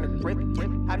ain't earning grip.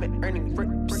 I've been earning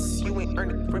grips, you ain't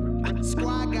earning grip.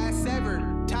 Squad got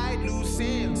severed, tied loose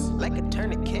ends. Like a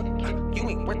tourniquet, you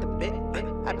ain't worth a bit.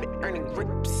 I've been earning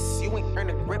grips, you ain't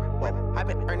earning grip. I've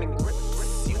been earning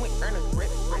grips, you ain't earning grip.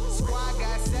 Squad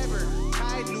got severed,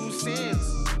 tied loose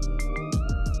ends.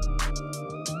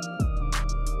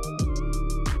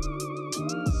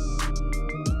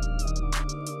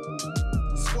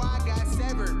 Squad got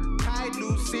severed, tied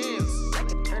loose ends.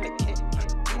 Like a tourniquet,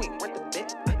 you ain't worth a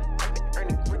bit. I've been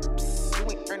earning grips,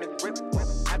 you ain't earning grip.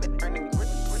 I've been earning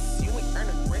grips, you ain't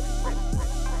earning grip.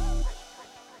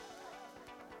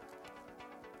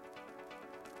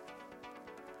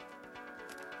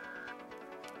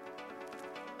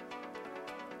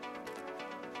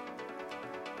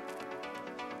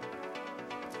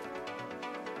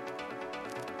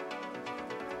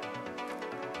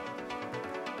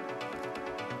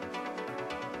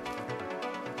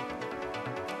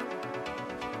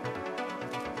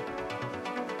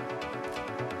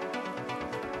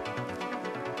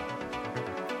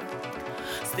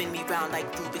 Spin me round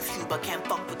like Rubik's Cube. I can't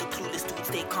fuck with the clueless dudes,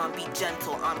 they can't be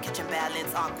gentle. I'm catching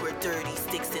balance, awkward, dirty.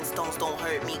 Sticks and stones don't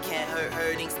hurt me, can't hurt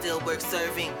hurting, still work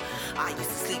serving. I used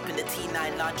to sleep in the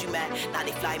T9 laundromat. Now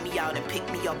they fly me out and pick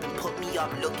me up and put me up.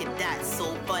 Look at that,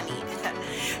 so funny.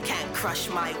 Can't crush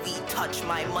my weed, touch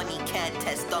my money. Can't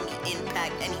test dummy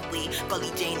impact anyway.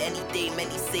 Gully Jane any day,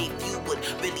 many say few would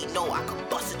really know. I could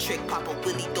bust a trick, pop a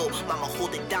willy though. Mama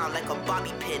hold it down like a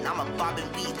bobby pin. I'm a bob and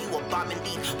weave, you a bomb and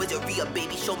leave. With your Rhea,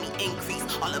 baby, show me increase.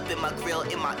 All up in my grill,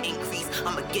 in my increase.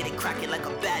 I'ma get it cracking like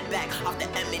a bad bag. Off the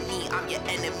M&E, I'm your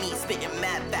enemy. Spitting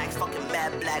mad bags, fucking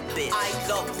mad black bitch. I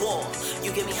love war.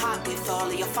 You get me hot with all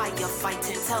of your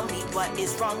fighting. Tell me what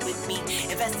is wrong with me.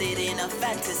 Invested in a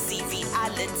fantasy.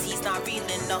 Reality's not real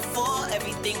enough for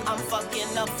everything I'm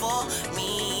fucking up for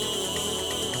me.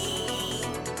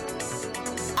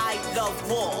 I love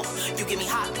war. You get me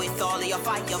hot with all of your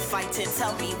fighting.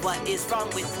 Tell me what is wrong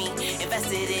with me.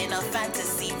 Invested in a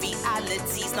fantasy.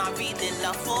 Reality's not real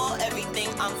enough for everything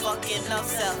I'm fucking up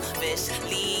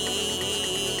selfishly.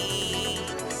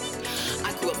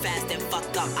 I grew up fast and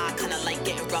fucked up. I kinda like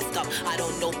getting roughed up. I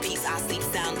don't know peace. I sleep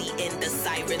soundly in the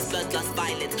sirens. Bloodlust,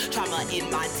 violence, trauma in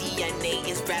my DNA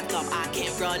is wrapped up. I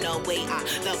can't run away. I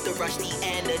love to rush the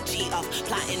energy of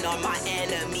plotting on my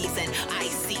enemies, and I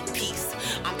seek peace.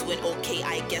 I'm doing okay,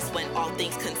 I guess, when all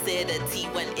things considered. Tea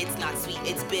when it's not sweet,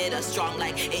 it's bitter, strong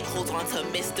like it holds on to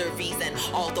mysteries and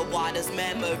all the water's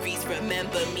memories.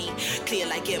 Remember me, clear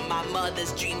like in my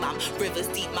mother's dream. I'm rivers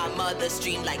deep, my mother's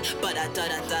stream like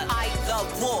da-da-da-da-da. I love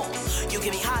war. You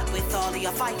get me hot with all of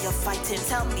your fighting.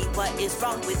 Tell me what is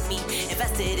wrong with me.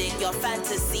 Invested in your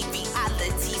fantasy.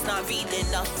 Reality's not real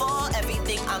enough for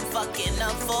everything I'm fucking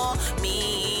up for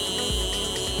me.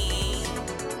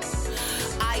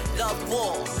 I of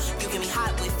war. You get me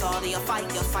hot with all of your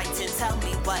fight, you're fighting. Tell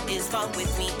me what is wrong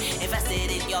with me.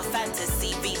 Invested in your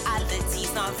fantasy,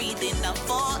 reality's not real enough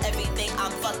for everything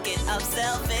I'm fucking up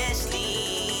selfishly.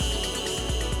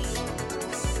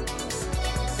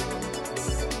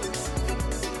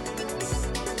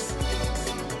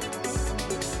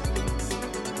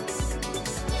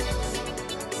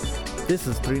 This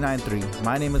is 393.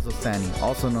 My name is Osani,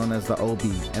 also known as the OB,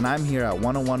 and I'm here at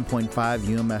 101.5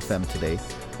 UMFM today.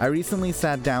 I recently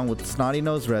sat down with Snotty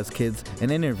Nose Res Kids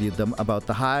and interviewed them about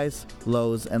the highs,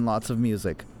 lows, and lots of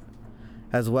music,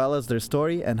 as well as their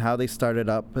story and how they started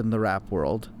up in the rap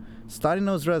world. Snotty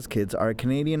Nose Res Kids are a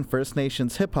Canadian First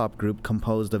Nations hip-hop group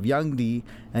composed of Young D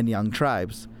and Young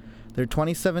Tribes. Their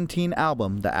 2017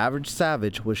 album, The Average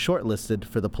Savage, was shortlisted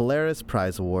for the Polaris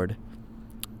Prize Award.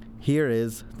 Here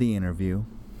is the interview.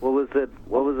 What was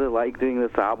it like doing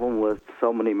this album with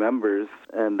so many members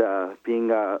and being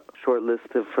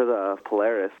shortlisted for the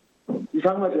Polaris? You're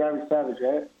talking about The Average Savage,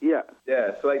 right? Yeah.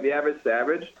 Yeah, so The Average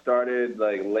Savage started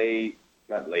early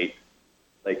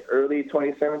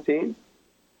 2017.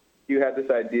 You had this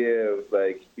idea of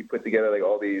he put together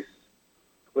all these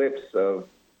clips of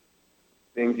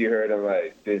things you heard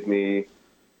in Disney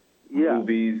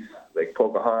movies, like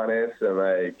Pocahontas,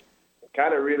 and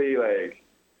kind of really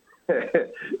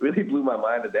really blew my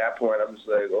mind at that point. I'm just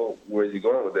oh, where's he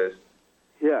going with this?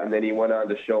 Yeah. And then he went on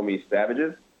to show me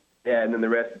Savages. Yeah, and then the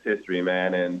rest is history,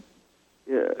 man. And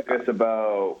it took us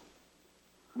about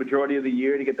majority of the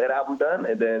year to get that album done,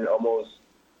 and then almost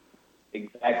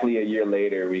exactly a year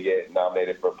later we get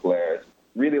nominated for Polaris.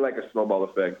 Really like a snowball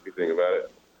effect if you think about it.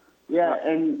 Yeah,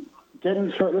 and getting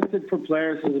shortlisted for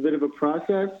Polaris is a bit of a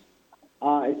process.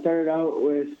 It started out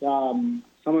with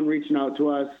someone reaching out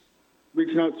to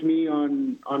me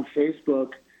on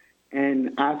Facebook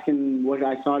and asking what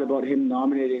I thought about him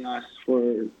nominating us for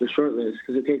the shortlist,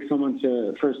 because it takes someone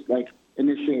to first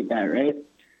initiate that, right?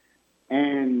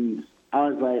 And I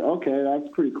was like, okay, that's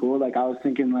pretty cool. I was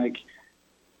thinking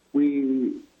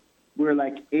we're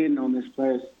in on this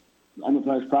Polaris, on the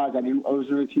Polaris Prize. I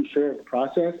wasn't really too sure of the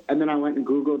process, and then I went and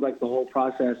Googled the whole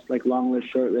process, long list,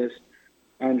 short list,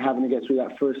 and having to get through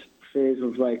that first phase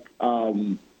of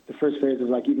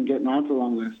even getting onto the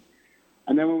long list.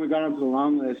 And then when we got onto the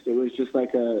long list, it was just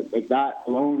that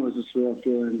alone was a surreal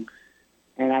feeling.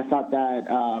 And I thought that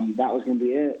that was going to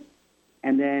be it.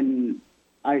 And then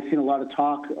I seen a lot of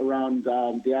talk around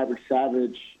The Average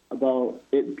Savage about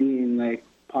it being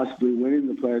possibly winning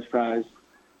the Polaris Prize.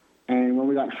 And when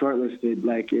we got shortlisted,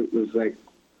 it was a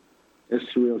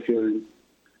surreal feeling.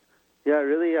 Yeah, I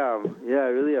really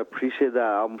appreciate that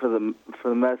album for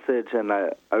the message, and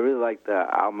I really like the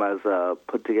album as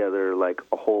put together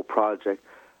a whole project.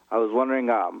 I was wondering,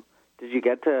 did you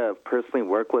get to personally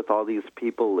work with all these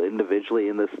people individually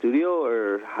in the studio,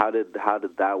 or how did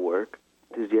that work?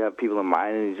 Did you have people in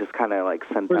mind and you just kind of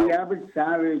sent for out? For The Average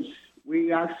Savage,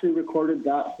 we actually recorded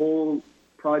that whole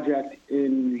project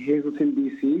in Hazelton,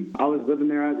 BC. I was living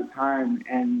there at the time,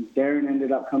 and Darren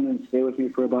ended up coming and stay with me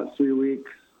for about 3 weeks.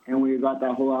 And we got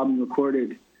that whole album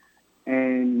recorded,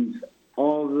 and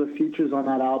all of the features on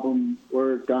that album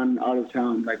were done out of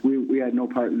town. We had no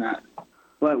part in that,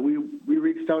 but we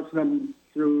reached out to them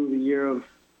through the year of,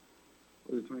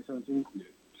 was it 2017?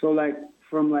 So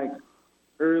from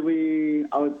early,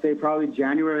 I would say probably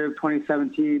January of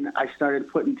 2017, I started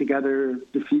putting together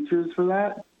the features for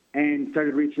that, and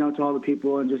started reaching out to all the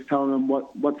people and just telling them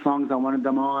what songs I wanted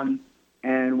them on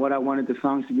and what I wanted the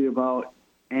songs to be about.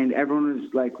 And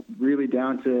everyone was really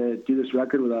down to do this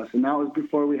record with us, and that was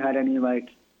before we had any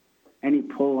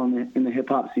pull in the hip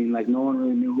hop scene. No one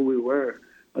really knew who we were,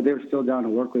 but they were still down to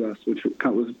work with us, which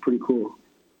was pretty cool.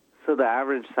 So The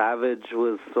Average Savage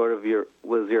was sort of your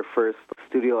first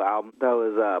studio album that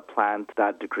was planned to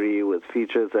that degree with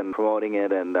features and promoting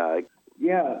it, and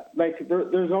yeah,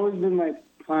 there's always been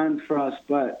plans for us,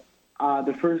 but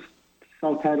the first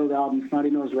self-titled album, Snotty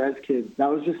Nose Res Kids, that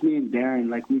was just me and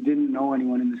Darren. We didn't know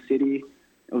anyone in the city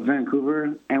of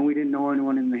Vancouver, and we didn't know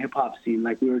anyone in the hip-hop scene.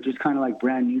 We were just kind of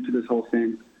brand new to this whole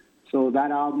thing. So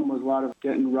that album was a lot of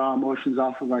getting raw emotions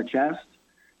off of our chest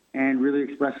and really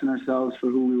expressing ourselves for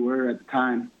who we were at the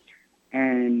time.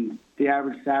 And The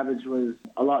Average Savage was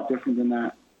a lot different than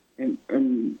that in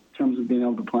terms of being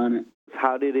able to plan it.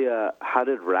 How did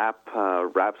rap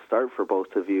start for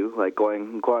both of you,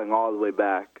 going all the way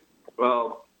back?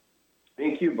 Well, me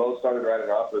and Q both started writing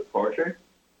off with poetry,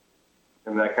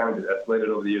 and that kind of just escalated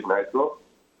over the years in high school.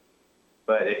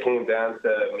 But it came down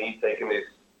to me taking this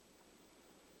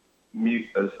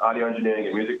audio engineering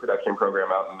and music production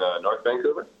program out in North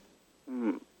Vancouver.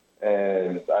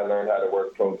 And I learned how to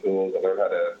work Pro Tools. I learned how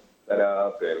to set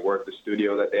up and work the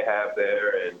studio that they have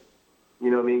there. And, you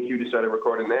know, me and Q just started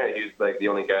recording there. He was like the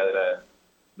only guy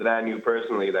that I knew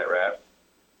personally that rapped.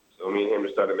 So me and him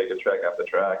just started making track after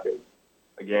track. And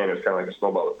again, it was kind of like a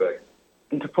snowball effect.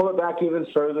 And to pull it back even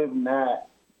further than that,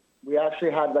 we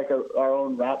actually had like our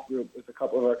own rap group with a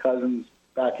couple of our cousins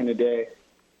back in the day.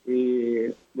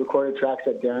 We recorded tracks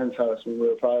at Darren's house when we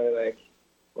were probably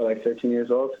like 13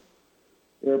 years old.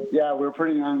 We were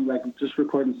pretty young, like just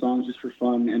recording songs just for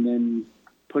fun, and then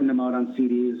putting them out on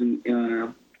CDs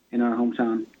in our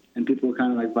hometown. And people were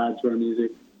kind of like vibed to our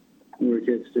music when we were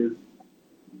kids too.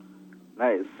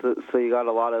 Nice. So you got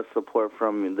a lot of support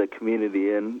from the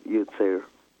community, and you'd say.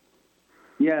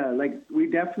 Yeah, like we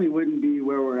definitely wouldn't be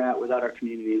where we're at without our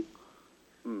community.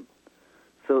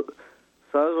 So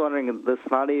I was wondering, the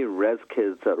Snotty Rez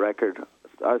Kids record,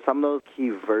 are some of those key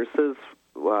verses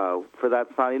for that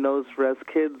Snotty Nose Rez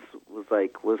Kids?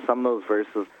 Was some of those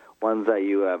verses ones that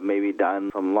you have maybe done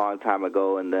from a long time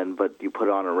ago, but you put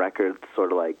on a record to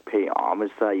sort of like pay homage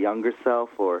to that younger self,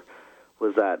 or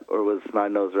was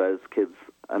Snotty Nose Rez Kids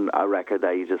a record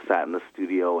that you just sat in the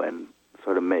studio and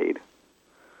sort of made?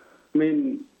 I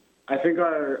mean, I think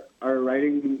our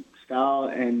writing style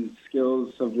and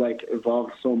skills have like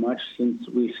evolved so much since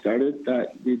we started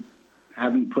that we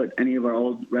haven't put any of our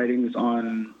old writings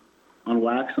on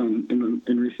wax in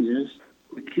recent years.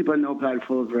 We keep a notepad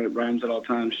full of rhymes at all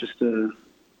times just to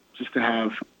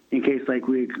have in case like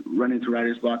we run into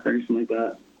writer's block or anything like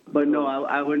that. But no,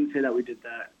 I wouldn't say that we did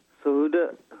that. So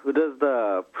who does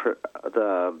the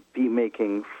beat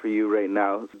making for you right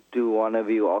now? Do one of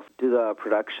you also do the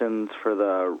productions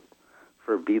for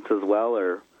beats as well,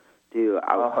 or do you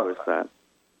outsource that?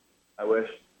 I wish.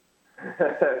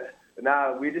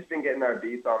 Nah, we've just been getting our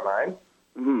beats online.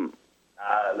 Mm-hmm.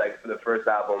 Like for the first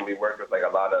album, we worked with like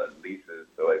a lot of leases,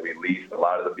 so like we leased a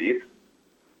lot of the beats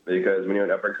because when you're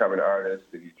an up-and-coming artist,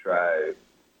 if you try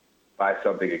buy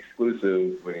something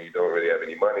exclusive when you don't really have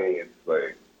any money, it's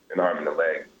like an arm and a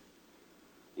leg,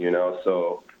 you know?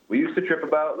 So we used to trip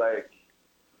about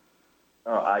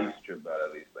I used to trip about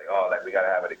at least, we got to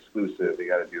have it exclusive. We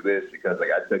got to do this because, like,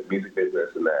 I took music business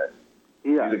in that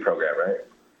music program, right?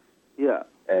 Yeah.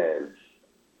 And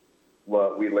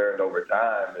what we learned over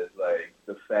time is, like,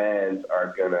 the fans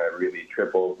aren't going to really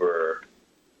trip over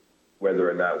whether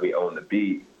or not we own the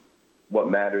beat. What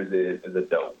matters is a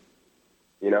dope,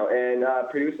 you know? And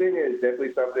producing is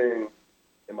definitely something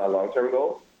in my long-term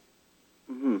goals.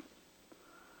 Mm-hmm.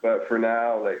 But for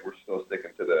now, like, we're still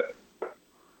sticking to the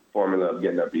formula of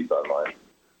getting our beats online.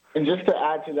 And just to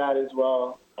add to that as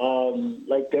well,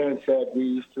 like Darren said, we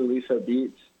used to release our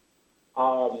beats.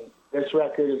 This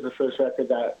record is the first record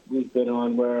that we've been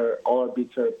on where all our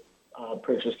beats are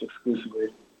purchased exclusively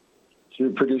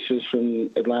through producers from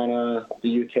Atlanta,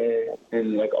 the UK,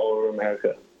 and like all over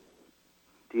America.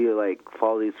 Do you like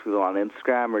follow these people on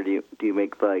Instagram, or do you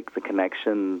make like the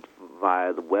connection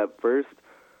via the web first,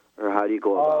 or how do you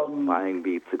go about buying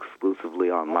beats exclusively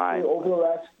online? Over the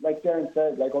last, like Darren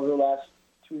said, like over the last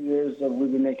 2 years that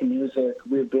we've been making music,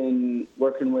 we've been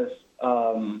working with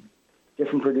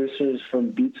different producers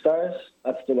from BeatStars.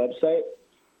 That's the website,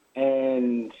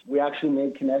 and we actually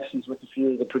made connections with a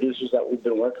few of the producers that we've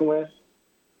been working with.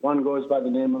 One goes by the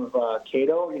name of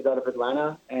Kato. He's out of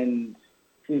Atlanta, and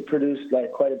he produced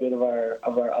like quite a bit of our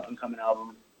up and coming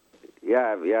album.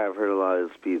 Yeah, I've heard a lot of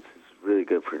his beats. He's a really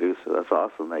good producer. That's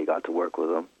awesome that you got to work with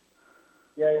him.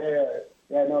 Yeah.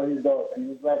 No, he's dope, and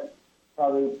he's like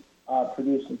probably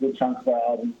produced a good chunk of our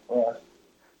album for us.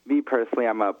 Me personally,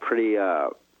 I'm a pretty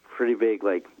big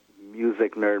like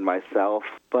music nerd myself,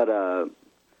 but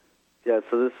yeah.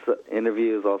 So this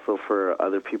interview is also for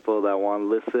other people that want to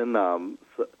listen.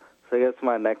 So I guess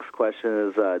my next question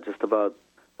is just about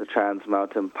the Trans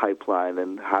Mountain Pipeline,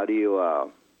 and how do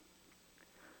you?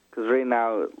 Because right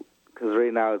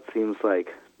now it seems like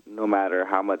no matter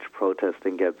how much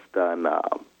protesting gets done,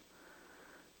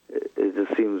 it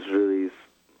just seems really,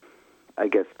 I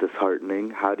guess,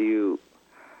 disheartening. How do you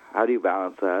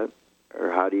balance that,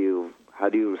 or how do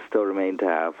you still remain to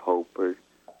have hope? Or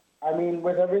I mean,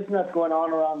 with everything that's going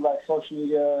on around like social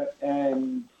media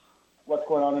and what's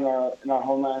going on in our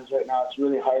homelands right now, it's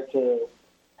really hard to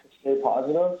stay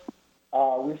positive.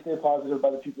 We stay positive by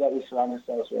the people that we surround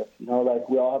ourselves with. You know, like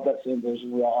we all have that same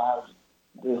vision. We all have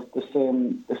the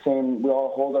same. We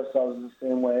all hold ourselves the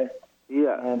same way.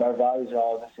 Yeah. And our values are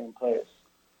all in the same place.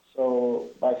 So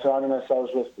by surrounding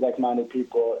ourselves with like-minded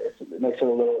people, it makes it a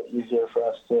little easier for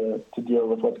us to deal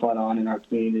with what's going on in our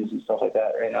communities and stuff like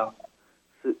that right now.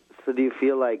 So do you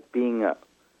feel like being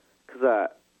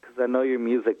because I know your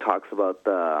music talks about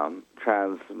the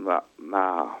Trans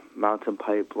Mountain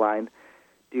Pipeline.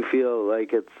 Do you feel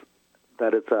like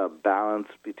that it's a balance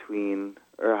between,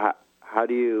 or how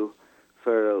do you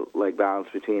sort of like balance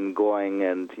between going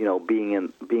and, you know,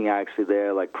 being actually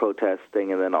there, like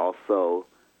protesting, and then also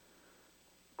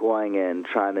going and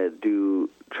trying to,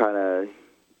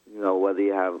 you know, whether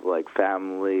you have like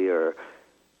family or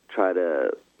try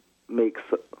to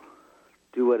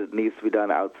do what it needs to be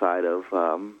done outside of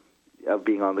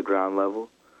being on the ground level?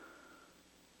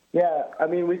 Yeah, I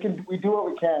mean, we do what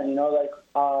we can, you know, like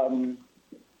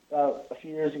a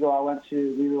few years ago I went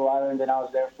to Leeward Island and I was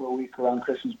there for a week around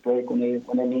Christmas break when they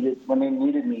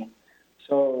needed me.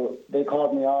 So they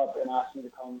called me up and asked me to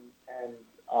come and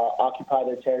occupy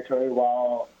their territory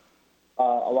while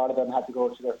a lot of them had to go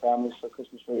to their families for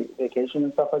Christmas vacation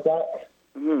and stuff like that.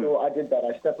 Mm-hmm. So I did that.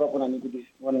 I step up when I need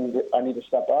to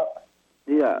step up.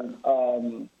 Yeah.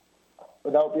 And,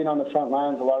 without being on the front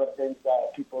lines, a lot of things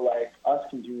that people like us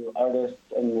can do, artists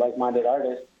and like-minded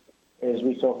artists, is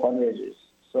we throw fundraisers.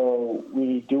 So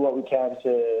we do what we can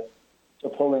to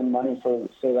pull in money for,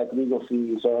 say, like legal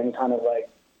fees or any kind of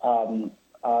like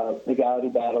legality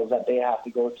battles that they have to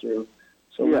go through.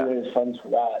 So we raise funds for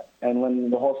that. And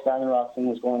when the whole Standing Rock thing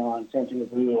was going on, same thing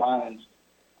with Blue Lions,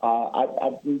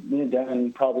 me and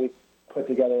Devin probably put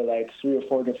together like 3 or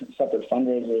 4 different separate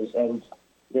fundraisers and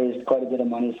raised quite a bit of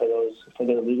money for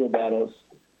their legal battles.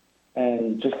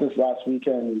 And just this last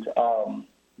weekend,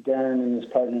 Darren and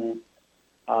his partner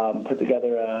put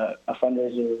together a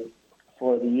fundraiser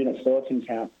for the Unit Stellarton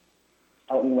camp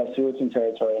out in West Sewardton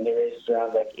territory, and they raised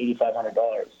around like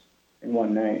 $8,500 in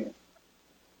one night.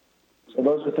 So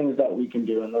those are things that we can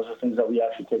do, and those are things that we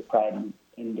actually take pride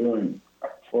in doing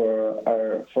for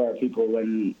our people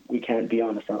when we can't be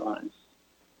on the front lines.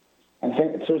 And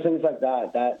so things like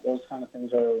that, those kind of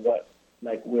things are what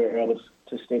like we're able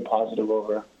to stay positive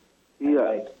over. Yeah. And,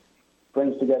 like,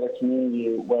 brings together a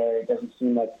community where it doesn't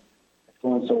seem like it's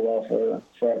going so well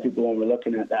for our people when we're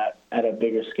looking at that at a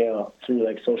bigger scale through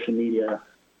like social media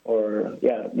or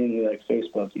mainly like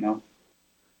Facebook, you know.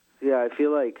 Yeah, I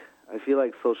feel like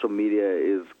social media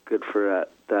is good for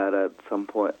that at some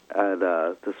point. At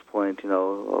this point, you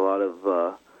know, a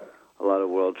lot of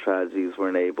world tragedies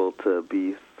weren't able to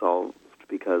be solved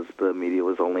because the media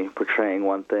was only portraying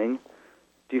one thing.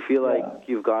 Do you feel like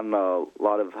you've gotten a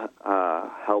lot of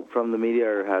help from the media,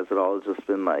 or has it all just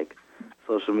been like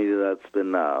social media that's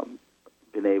been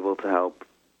able to help?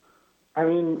 I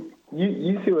mean,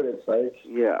 you see what it's like.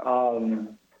 Yeah.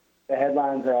 The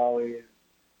headlines are always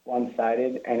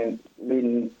one-sided, and it's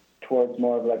leading towards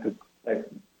more of like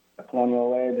a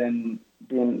colonial way than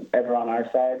being ever on our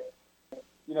side.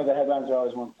 You know, the headlines are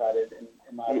always one-sided,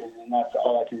 in my opinion, and that's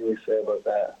all I can really say about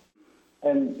that.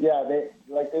 And yeah, they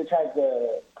tried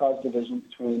to cause division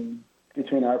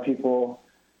between our people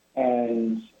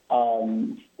and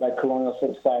like colonial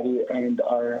society and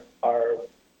our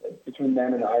between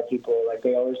them and our people. Like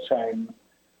they always try and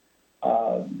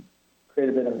create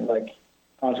a bit of like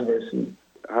controversy.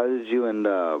 How did you and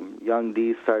Young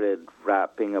D started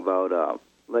rapping about?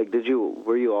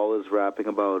 Were you always rapping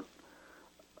about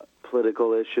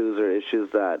political issues or issues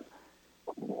that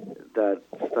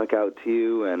stuck out to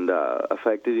you and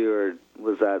affected you, or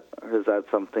is that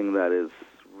something that is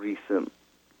recent?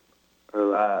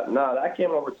 No, that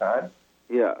came over time.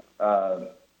 Yeah.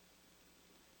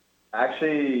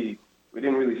 Actually, we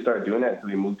didn't really start doing that until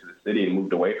we moved to the city and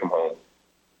moved away from home.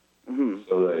 Mm-hmm.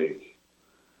 So like,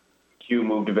 Q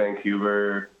moved to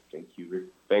Vancouver,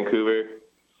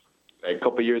 like a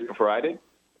couple years before I did,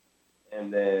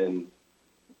 and then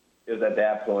it was at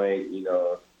that point, you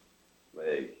know,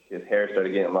 like his hair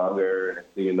started getting longer, and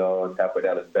next thing you know, it's halfway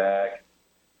down his back.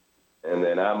 And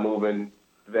then I'm moving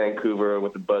to Vancouver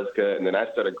with the buzz cut, and then I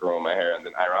started growing my hair. And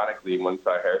then ironically, once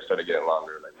our hair started getting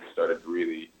longer, like we started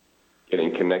really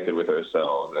getting connected with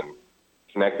ourselves and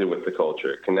connected with the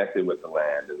culture, connected with the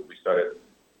land, and we started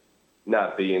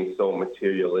not being so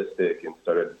materialistic and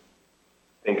started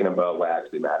thinking about what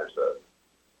actually matters to us.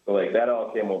 So like that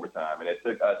all came over time, and it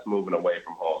took us moving away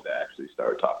from home to actually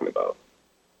start talking about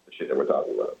the shit that we're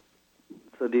talking about.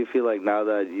 So do you feel like now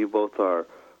that you both are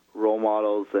role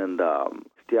models, and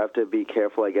do you have to be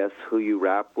careful, I guess, who you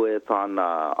rap with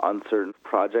on certain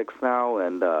projects now,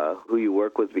 and who you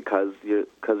work with because you're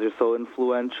so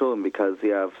influential and because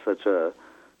you have such a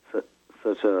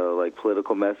like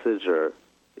political message? Or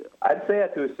I'd say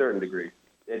that to a certain degree.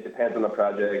 It depends on the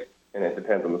project and it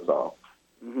depends on the song.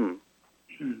 Mm-hmm.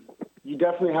 You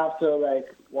definitely have to like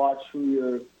watch who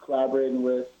you're collaborating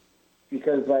with,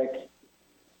 because like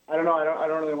I don't know, I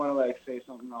don't really want to like say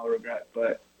something I'll regret,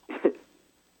 but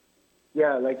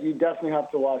yeah, like you definitely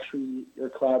have to watch who you're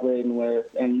collaborating with,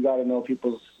 and you got to know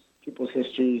people's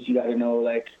histories. You got to know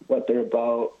like what they're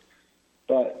about.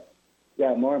 But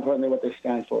more importantly, what they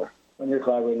stand for when you're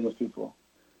collaborating with people.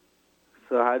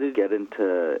 So how did you get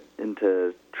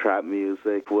into trap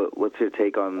music? What's your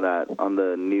take on that? On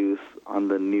the new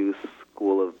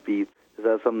school of beats? Is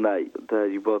that something that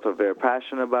you both are very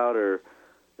passionate about, or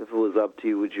if it was up to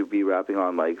you, would you be rapping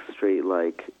on like straight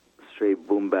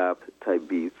boom bap type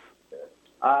beats?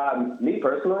 Me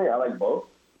personally, I like both.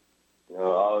 You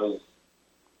know,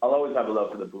 I'll always have a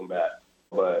love for the boom bap,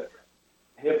 but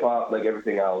hip hop, like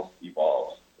everything else,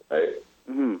 evolves, right?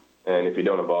 Mm-hmm. And if you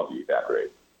don't evolve, you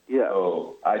evaporate. Yeah.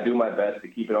 So I do my best to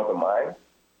keep an open mind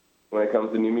when it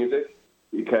comes to new music,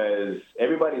 because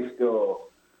everybody's still,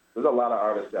 there's a lot of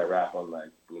artists that rap on like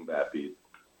boom bap beats.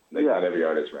 Like not every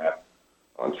artist rap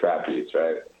on trap beats,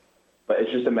 right? But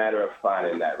it's just a matter of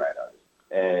finding that right artist.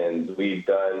 And we've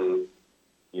done,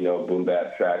 you know, boom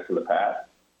bap tracks in the past.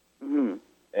 Mm-hmm.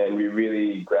 And we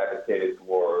really gravitated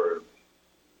towards,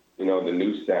 you know, the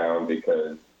new sound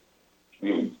because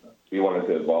we wanted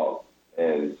to evolve.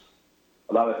 And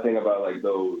a lot of the thing about like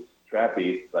those trap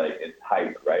beats, like it's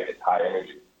hype, right? It's high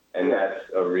energy. And that's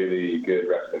a really good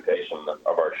representation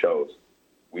of our shows.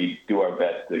 We do our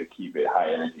best to keep it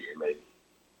high energy and make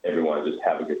everyone just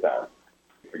have a good time.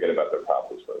 Forget about their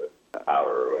problems for the hour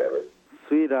or whatever.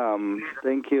 Sweet.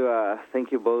 Thank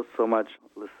you both so much.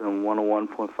 Listen,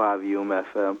 101.5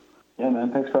 UMFM. Yeah,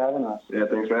 man. Thanks for having us. Yeah,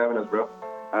 thanks for having us, bro.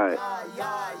 All right.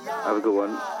 Have a good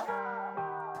one.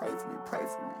 Pray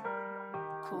for me.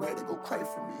 Ready to go pray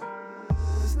for me.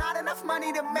 There's not enough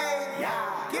money to make.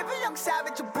 Give a young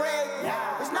savage a break.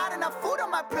 There's not enough food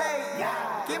on my plate.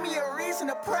 Give me a reason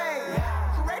to pray.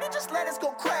 Ready, just let us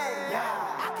go crazy.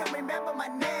 I can remember my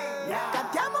name.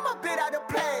 Goddamn, I'm a bit out of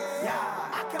place.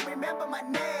 I can remember my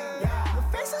name.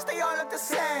 The faces, they all look the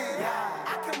same.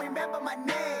 I can remember my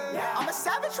name. I'm a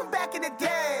savage from back in the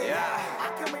day.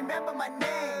 I can remember my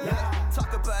name.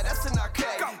 Talk about us in arcade.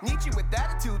 Need you with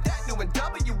attitude, that new and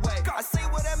WA. I say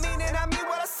what I mean and I mean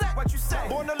what I say. What you say?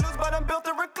 Born to lose, but I'm built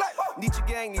to reclaim. Need your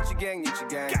gang, need your gang, need your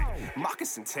gang.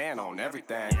 Moccasin tan on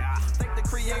everything. Thank the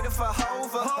creator for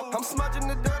Hova. I'm smudging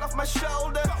the dirt off my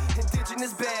shoulder.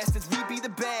 Indigenous bastards, we be the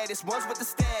baddest ones with the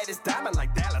status. Diamond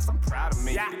like Dallas, I'm proud of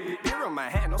me. Beer on my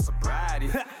hand, no sobriety.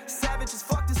 Savages,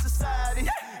 fuck this society.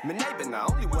 Man, they been the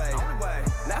only way.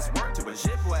 That's work to a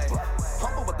jib way.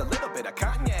 Humble with a little bit of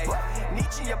Kanye.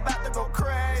 Nietzsche about to go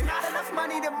crazy. There's not enough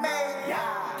money to make.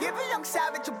 Give a young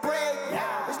savage a break.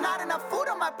 There's not enough food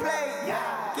on my plate.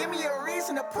 Give me a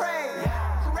reason to pray.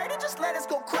 Ready, just let us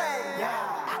go crazy.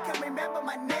 I can remember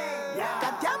my name.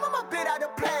 Goddamn, I'm a bit out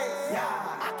of place.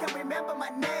 I can remember my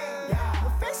name.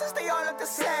 The faces, they all look the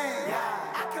same.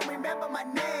 I can remember my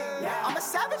name. I'm a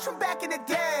savage from back in the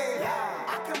day.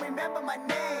 I can remember my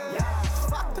name.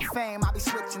 Fuck the fame, I be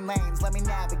switching lanes. Let me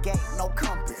navigate, no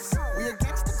compass. We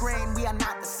against the grain, we are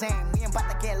not the same. We ain't about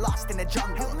to get lost in the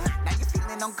jungle. Now you're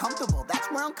feeling uncomfortable, that's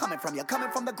where I'm coming from. You're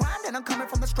coming from the grind and I'm coming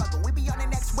from the struggle. We be on the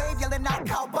next wave, yelling out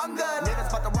cowbunga. Niggas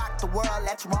about to rock the world,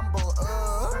 let's rumble.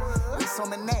 It's on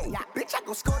the name. Bitch, I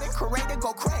go scold it, create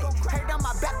go crazy. Hair down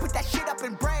my back, put that shit up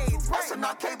in braids. What's an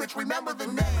arcade, bitch, remember the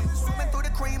name. Swimming through the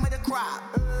cream of the crop.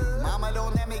 Mama,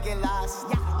 don't let me get lost.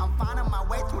 I'm finding my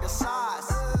way through the sauce.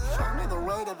 Show me the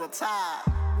way to the top.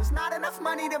 There's not enough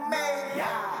money to make.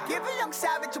 Give a young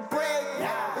savage a break.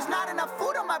 There's not enough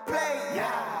food on my plate.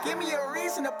 Give me a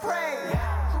reason to pray.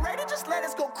 Ready, just let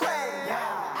us go crazy.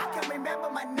 I can remember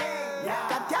my name.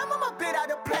 Goddamn, I'm a bit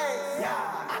out of place.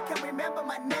 I can remember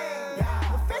my name.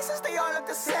 The faces, they all look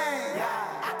the same.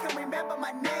 I can remember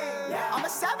my name. I'm a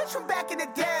savage from back in the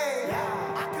day.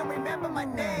 I can remember my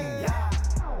name.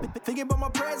 Thinking about my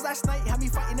prayers last night, had me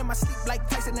fighting in my sleep like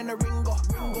Tyson in a ringo.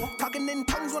 Talking in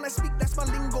tongues when I speak, that's my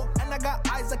lingo. And I got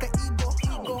eyes like an eagle.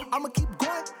 I'ma keep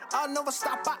going, I'll never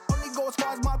stop, I only go as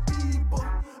far as my people.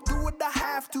 Do what I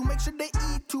have to, make sure they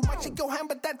eat too. Might shake your hand,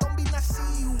 but that don't be not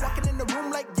see you. Walking in the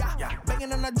room like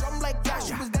banging on the drum like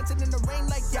she was dancing in the rain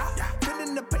like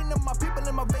feeling the pain of my people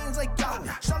in my veins like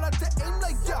shout out to aim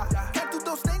like can't do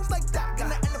those things like that.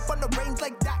 Gonna end up on the range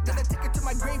like that. Gonna take it to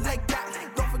my grave like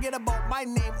that. Don't forget about my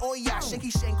name, oh yeah, shaky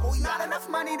shank, oh yeah. Not enough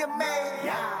money to make.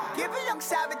 Give a young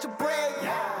savage a break.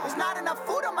 There's not enough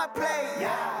food on my plate.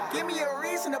 Give me a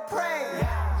reason to pray.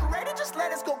 Ready, just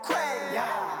let us go crazy.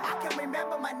 I can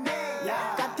remember my name.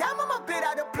 Goddamn, I'm a bit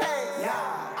out of place.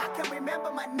 I can remember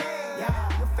my name.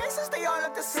 The faces, they all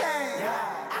look the same.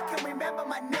 I can remember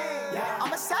my name.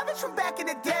 I'm a savage from back in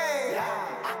the day.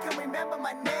 I can remember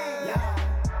my name.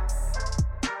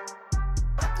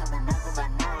 I can remember my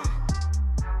name.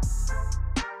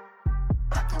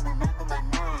 I can remember my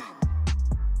name.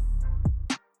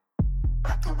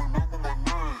 I can remember my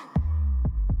name.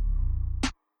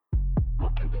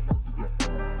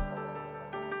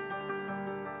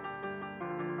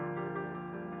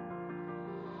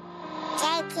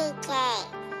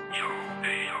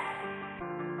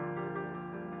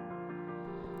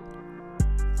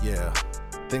 Yeah.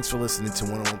 Thanks for listening to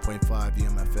 101.5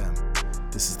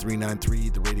 EMFM. This is 393,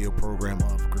 the radio program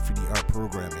of Graffiti Art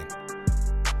Programming.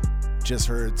 Just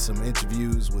heard some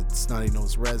interviews with Snotty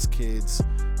Nose Res Kids,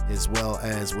 as well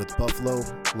as with Buffalo.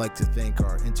 I'd like to thank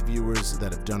our interviewers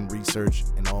that have done research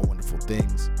and all wonderful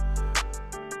things.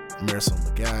 Marisol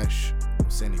Magash,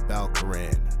 Sandy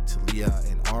Balcaran, Talia,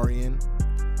 and Arian.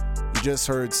 You just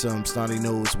heard some Snotty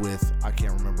Nose with I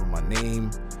Can't Remember My Name.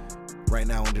 Right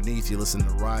now underneath you listen to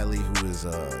Riley, who is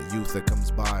a youth that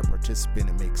comes by, participant,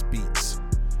 and makes beats.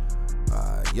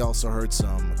 You also heard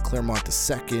some Claremont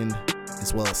II,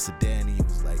 as well as Sedani,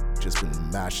 who's like just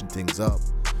been mashing things up.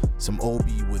 Some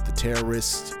Obi with The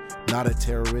Terrorist, not a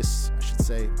terrorist, I should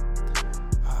say.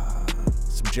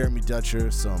 Some Jeremy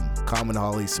Dutcher, some Common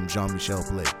Holly, some Jean-Michel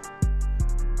Blake.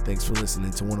 Thanks for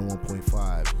listening to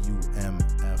 101.5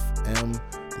 UMFM.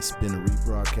 This has been a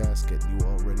rebroadcast, getting you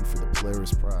all ready for the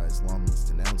Polaris Prize long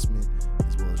list announcement,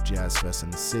 as well as Jazz Fest in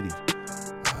the city.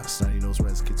 Snotty Nose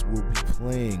Res Kids will be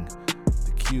playing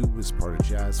The Cube as part of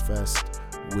Jazz Fest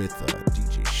with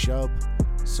DJ Shub.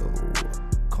 So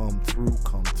come through.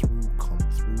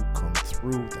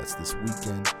 That's this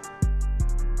weekend.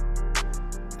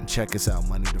 And check us out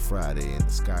Monday to Friday in the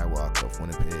Skywalk of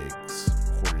Winnipeg's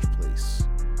Portage Place.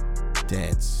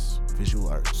 Dance, visual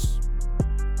arts,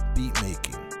 beat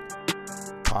making,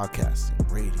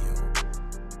 podcasting, radio,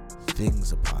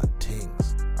 things upon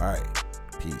things. All right,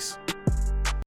 peace.